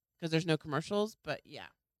because there's no commercials. But yeah,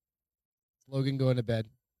 Logan going to bed.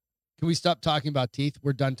 Can we stop talking about teeth?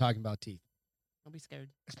 We're done talking about teeth. don't be scared.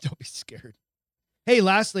 Don't be scared. Hey,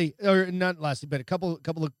 lastly, or not lastly, but a couple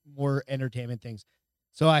of more entertainment things.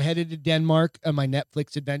 So I headed to Denmark on my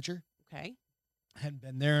Netflix adventure. Okay. I hadn't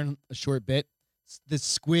been there in a short bit. The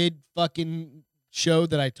squid fucking show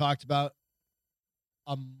that I talked about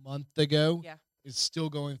a month ago Yeah. is still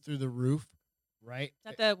going through the roof, right? Is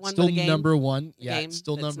that the one Still with the game? number one. The Yeah, game it's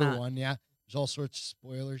still that's number not- one. Yeah. There's all sorts of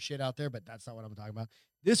spoiler shit out there, but that's not what I'm talking about.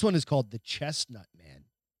 This one is called The Chestnut Man.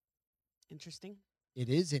 Interesting. It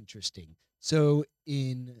is interesting. So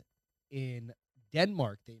in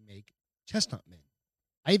Denmark, they make chestnut men.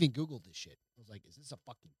 I even Googled this shit. I was like, is this a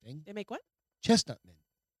fucking thing? They make what? Chestnut men.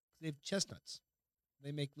 They have chestnuts.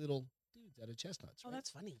 They make little dudes out of chestnuts. Oh, Right?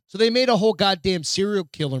 that's funny. So they made a whole goddamn serial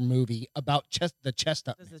killer movie about the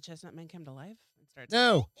chestnut Does man. the chestnut man come to life and starts?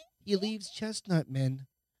 No, he leaves chestnut men.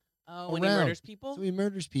 Oh, when he around. murders people. So he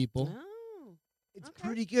murders people. Oh, It's okay.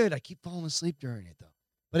 pretty good. I keep falling asleep during it though.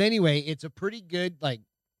 But anyway, it's a pretty good like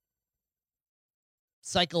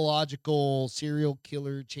psychological serial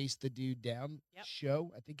killer chase the dude down Yep.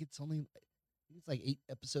 show. I think it's like 8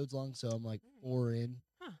 episodes long, so I'm like 4 in.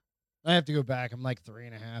 Huh. I have to go back. I'm like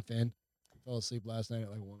 3.5 in. I fell asleep last night at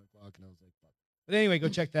like 1 o'clock, and I was like, fuck. But anyway, go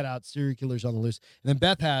check that out. Serial Killers on the Loose. And then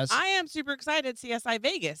Beth has I am super excited. CSI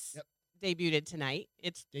Vegas Yep. debuted tonight.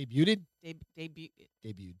 It's debuted. debuted. Debuted.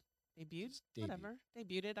 Debuted? Debuted. Whatever.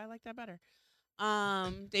 Debuted. I like that better.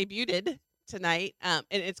 Debuted tonight. And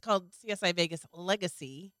it's called CSI Vegas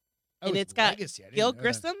Legacy. Oh, And it's got Legacy. I didn't Gil know that.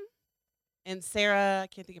 Grissom and Sarah, I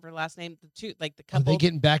can't think of her last name. The two, like the Are couple. they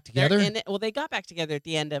getting back they're together? in it. Well, they got back together at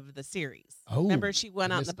the end of the series. Oh, Remember, she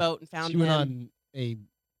went I out in missed the that. boat and found She him. went on a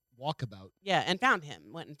walkabout. Yeah, and found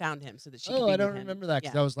him. Went and found him so that she could Oh, be I don't with him. remember that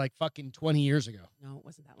because Yeah. that was like fucking 20 years ago. No, it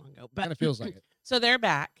wasn't that long ago. Kind But of feels like it. so they're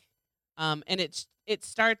back. And it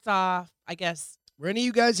starts off, I guess. Were any of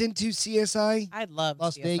you guys into CSI? I love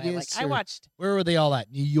Las CSI. Vegas, Like I or- watched, Where were they all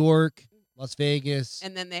at? New York, Las Vegas,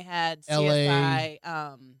 and then they had LA,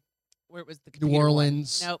 CSI. Where it was the New computer one.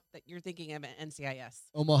 Orleans. Nope, that you're thinking of NCIS.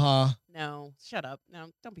 Omaha, No, shut up.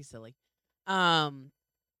 No, don't be silly.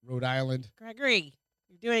 Rhode Island. Gregory,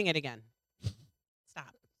 you're doing it again.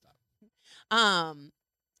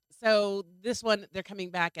 So this one, they're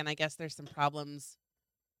coming back, and I guess there's some problems.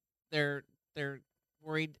 They're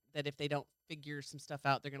worried that if they don't figure some stuff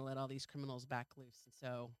out, they're gonna let all these criminals back loose.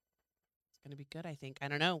 So it's gonna be good, I think. I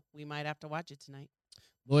don't know. We might have to watch it tonight.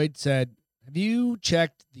 Lloyd said, "Have you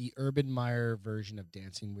checked the Urban Meyer version of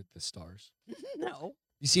Dancing with the Stars? No.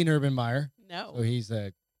 You seen Urban Meyer? No. So he's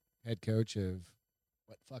the head coach of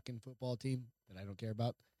what fucking football team that I don't care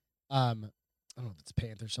about? I don't know if it's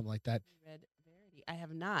Panthers or something like that. Red Verity. I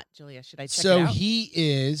have not, Julia. Should I check So it out? he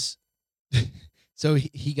is. So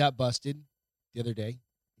he got busted the other day.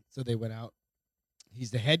 So they went out.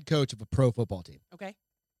 He's the head coach of a pro football team. Okay.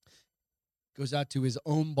 Goes out to his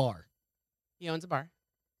own bar. He owns a bar.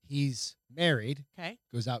 He's married. Okay.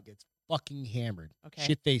 Goes out, gets fucking hammered. Okay.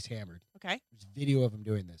 Shit face hammered. Okay. There's video of him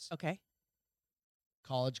doing this. Okay.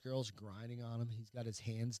 College girls grinding on him. He's got his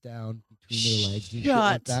hands down between their legs and shit Shut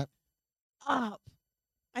like that. up.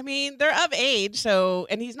 I mean, they're of age,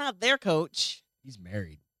 and he's not their coach. He's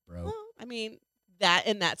married, bro. Well, I mean, that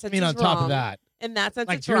in that sense, I mean, on is top wrong. of that, In that sense,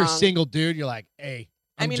 like it's if you're wrong. a single dude, you're like, hey,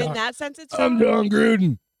 I mean, in that sense, it's I'm wrong. John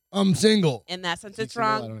Gruden. I'm single. In that sense, Is he it's single?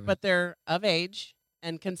 I don't wrong. know. But they're of age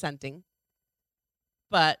and consenting.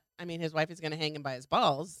 But I mean, his wife is going to hang him by his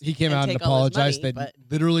balls. He came and out and take all his apologized. money, That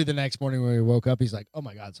literally the next morning when we woke up, he's like, "Oh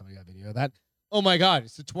my god, somebody got video of that. Oh my god,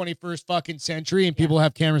 it's the 21st fucking century and Yeah. people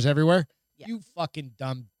have cameras everywhere. Yeah. You fucking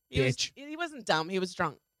dumb He bitch." he wasn't dumb. He was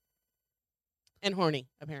drunk and horny,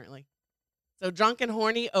 apparently. So drunk and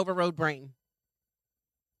horny overrode brain.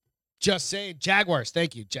 Just saying, Jaguars.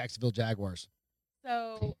 Thank you, Jacksonville Jaguars.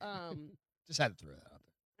 So Just had to throw that out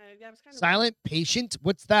there. I was kind of Silent patient.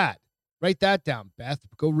 What's that? Write that down, Beth.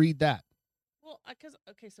 Go read that. well, because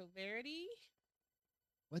okay, so Verity.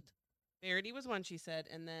 What? Verity was one she said,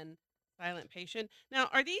 and then Silent Patient. Now,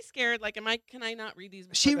 are these scared? Like, can I not read these?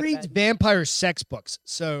 before She I go to reads bed? vampire sex books.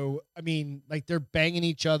 So, I mean, like they're banging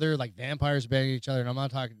each other, like vampires banging each other. And I'm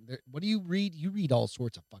not talking. What do you read? You read all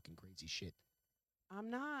sorts of fucking crazy shit.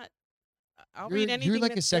 I'm not. I'll You're, read anything. you're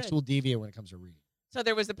like a that's sexual good. deviant when it comes to reading. So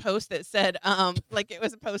there was a post that said, it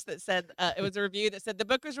was a post that said, it was a review that said the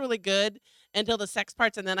book was really good until the sex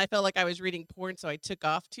parts, and then I felt like I was reading porn, so I took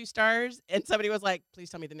off 2 stars. And somebody was like, "Please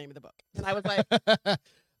tell me the name of the book." And I was like, I That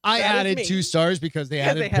is added me. 2 stars because they 'Cause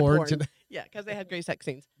added they had porn porn. to the. "Yeah," because they had great sex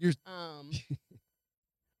scenes. You're-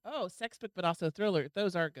 Oh, sex book, but also thriller.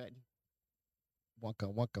 Those are good. Waka,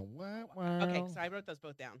 waka, wow, wow. Okay, so I wrote those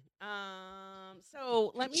both down.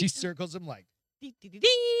 So let me. She circles them like. Dee, dee, dee,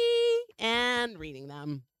 dee, and reading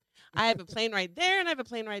them. I have a plane ride there, and I have a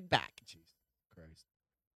plane ride back. Jesus Christ.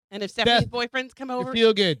 And if Stephanie's Beth, boyfriends come You over,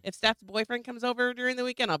 feel good. if Steph's boyfriend comes over during the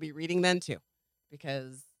weekend, I'll be reading then too,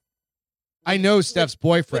 because I know Steph's with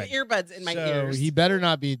boyfriend. earbuds in my so ears. he better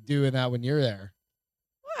not be doing that when you're there.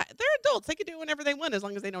 What? They're adults. They can do whenever they want, as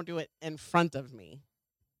long as they don't do it in front of me.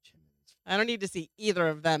 I don't need to see either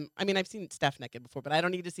of them. I mean, I've seen Steph naked before, but I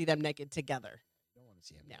don't need to see them naked together. You don't want to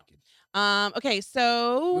see him No. naked. Okay, Went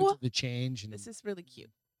so through the change. And this is really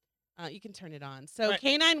cute. You can turn it on. So Right.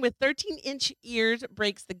 canine with 13-inch ears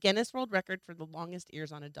breaks the Guinness World Record for the longest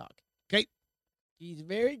ears on a dog. He's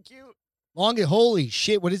very cute. Holy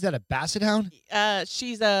shit. What is that? A basset hound?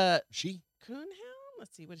 She's a She? coonhound.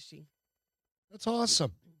 Let's see, what is she? That's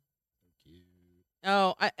awesome.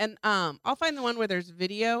 Oh, I'll find the one where there's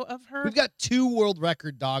video of her. We've got 2 world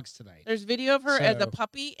record dogs tonight. There's video of her as a So-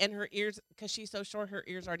 puppy, and her ears, because she's so short, her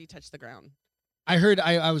ears already touch the ground. I heard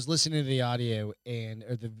I was listening to the audio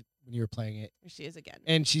when you were playing it, There she is again.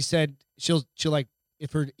 and she said she'll like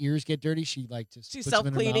if her ears get dirty, she like just She's puts them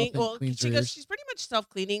in her mouth self-cleaning. and Well, cleans she her goes. ears. She's pretty much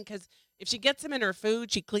self-cleaning because if she gets them in her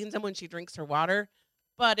food, she cleans them when she drinks her water.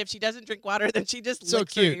 But if she doesn't drink water, then she just So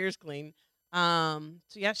licks cute. her ears clean. So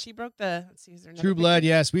yeah, she broke the. Let's see, is there another True Blood, picture?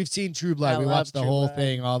 yes, we've seen True Blood. I We love watched the True whole Blood.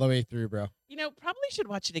 thing all the way through, bro. You know, probably should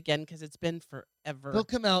watch it again because it's been forever. They'll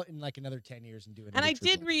come out in like another 10 years and do it. And I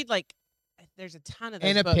did read like, there's a ton of those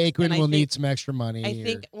Anna books, Paquin and I will think, need some extra money. I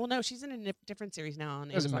think. Well, no, she's in a different series now on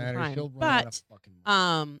doesn't Amazon matter. Prime. She'll run out But of fucking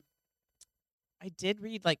money. I did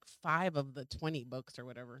read like 5 of the 20 books or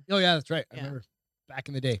whatever. Oh yeah, that's right. I Yeah. remember back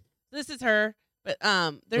in the day. This is her, but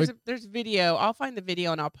there's video. I'll find the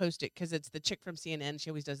video and I'll post it because it's the chick from CNN. She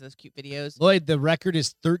always does those cute videos. Lloyd, the record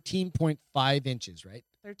is 13.5 inches, right?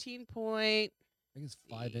 13 point. I think it's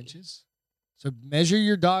 5 See. inches. So measure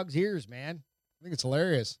your dog's ears, man. I think it's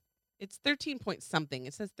hilarious. It's 13 point something.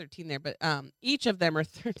 It says 13 there, but each of them are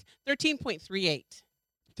 13.38.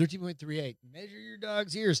 13.38. Measure your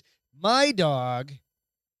dog's ears. My dog,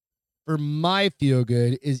 for my feel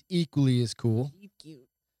good, is equally as cool. Cute.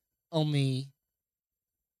 Only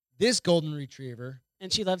this golden retriever,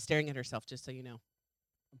 And she loves staring at herself, just so you know.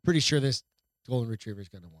 I'm pretty sure this golden retriever is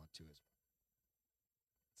going to want to as well.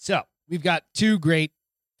 So we've got two great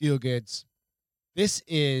feel goods. This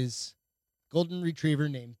is golden retriever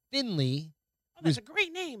named Finley, Oh, that's a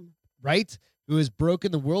great name. right? Who has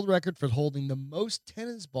broken the world record for holding the most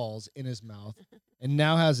tennis balls in his mouth and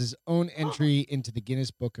now has his own entry into the Guinness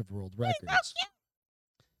Book of World Records.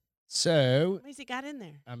 So What has he got in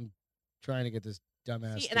there? I'm trying to get this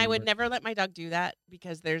dumbass. See, and I would never let my dog do that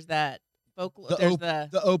because there's that vocal. The There's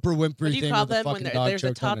the Oprah Winfrey what do you thing. call where the them when fucking dog there's a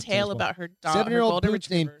choked on tall tennis tale ball. about her dog? Her 7-year-old golden Pooch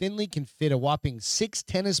named retriever. Finley can fit a whopping 6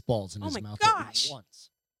 tennis balls in Oh his my mouth gosh. at once.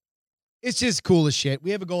 It's just cool as shit.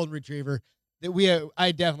 We have a golden retriever that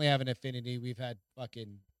I definitely have an affinity. We've had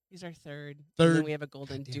fucking He's our third. And Third. then we have a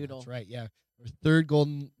golden Damn, doodle. That's right, yeah. Our third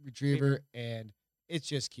golden retriever, and it's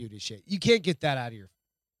just cute as shit. You can't get that out of your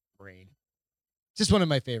brain. Just one of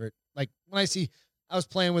my favorite. Like when I was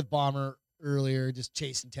playing with Bomber earlier, just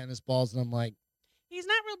chasing tennis balls, and I'm like, He's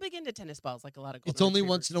not real big into tennis balls like a lot of golden it's only retrievers.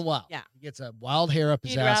 once in a while. Yeah. He gets a wild hair up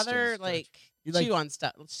his He'd ass. rather starts- He'd chew on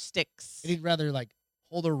stuff, sticks. and he'd rather like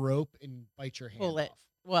hold a rope and bite your hand Pull it. off.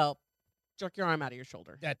 Well, jerk your arm out of your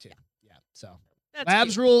shoulder. That too. Yeah. So That's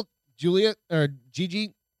labs cute. rule, Julia or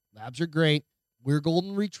Gigi. Labs are great. We're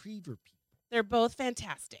golden retriever people. They're both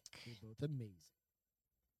fantastic. They're both amazing.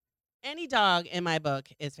 Any dog in my book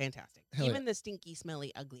is fantastic. Hell Even the stinky,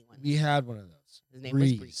 smelly, ugly one. We had one of those. His name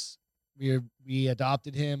was Breeze. Breeze. We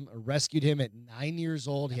adopted him or rescued him at 9 years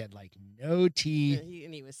old. He had like no teeth.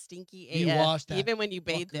 And he was stinky He AF. washed that Even when you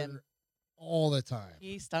bathed fucker him, all the time.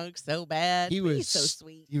 he stunk so bad. He But he's was so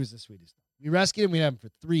sweet. He was the sweetest. We rescued him. We had him for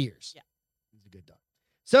 3 years. Yeah. He was a good dog.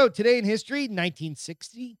 So today in history,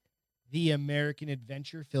 1960, the American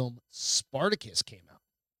adventure film Spartacus came out,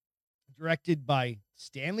 directed by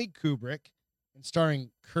Stanley Kubrick and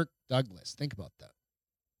starring Kirk Douglas. Think about that.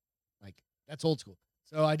 Like that's old school.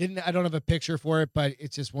 So I don't have a picture for it, but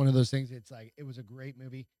it's just one of those things. It's like it was a great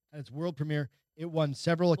movie. At its world premiere, it won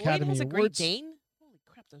several Academy Lloyd has a Awards, Great Dane. Holy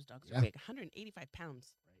crap, those dogs Yeah. are big. 185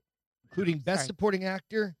 pounds. including Best Sorry. Supporting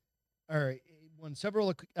Actor. Or it won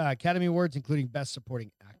several Academy Awards, including Best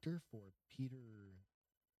Supporting Actor for Peter.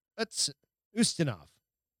 That's Ustinov.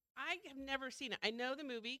 I have never seen it. I know the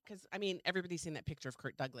movie because everybody's seen that picture of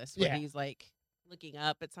Kirk Douglas Yeah. where he's like looking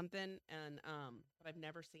up at something, and but I've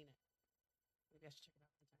never seen it. Maybe I should check it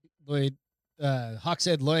out sometime. Lloyd, Hawk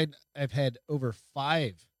said, Lloyd, I've had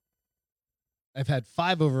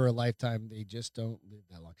 5 over a lifetime. They just don't live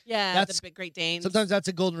that long. Yeah, That's- the big Great Danes. Sometimes that's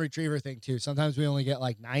a golden retriever thing too. Sometimes we only get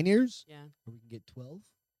like 9 years, Yeah, or we can get 12.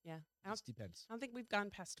 yeah. It I don't, just depends. I don't think we've gone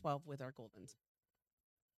past 12 with our Goldens.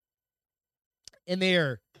 And they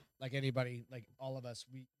are like anybody, like all of us.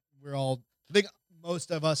 We're all. I think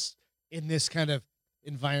most of us in this kind of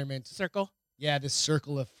environment, Circle. yeah, this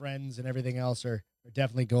circle of friends and everything else are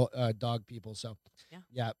definitely dog people. So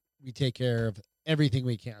yeah, we take care of everything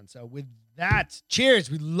we can. So with that, cheers.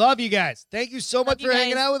 We love you guys. Thank you so much you for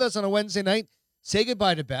hanging guys. out with us on a Wednesday night. Say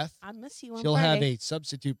goodbye to Beth. I miss you on She'll have Friday. a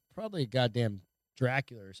substitute, probably a goddamn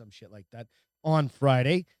Dracula or some shit like that on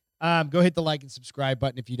Friday. Go hit the like and subscribe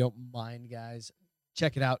button if you don't mind, guys.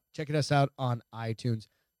 Check it out. Check us out on iTunes.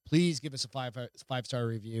 Please give us a 5-star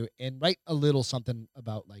review and write a little something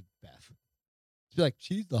about like Beth. Just be like,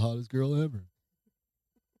 she's the hottest girl ever.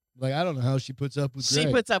 Like, I don't know how she puts up with She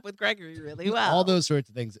Greg. puts up with Gregory really well. All those sorts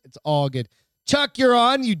of things. It's all good. Chuck, you're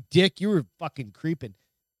on, you dick. You were fucking creeping.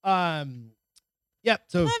 Yep.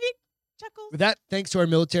 So Love you, Chuckles. with that, thanks to our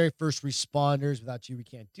military first responders. Without you, we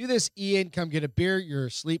can't do this. Ian, come get a beer. You're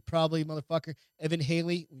asleep probably, motherfucker. Evan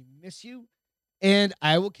Haley, we miss you. And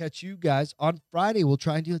I will catch you guys on Friday. We'll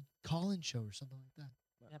try and do a call-in show or something like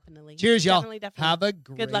that. Definitely. Cheers, y'all. Definitely. Have a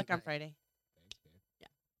great Good luck on night. Friday. Thanks,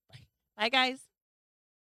 man. Bye, guys.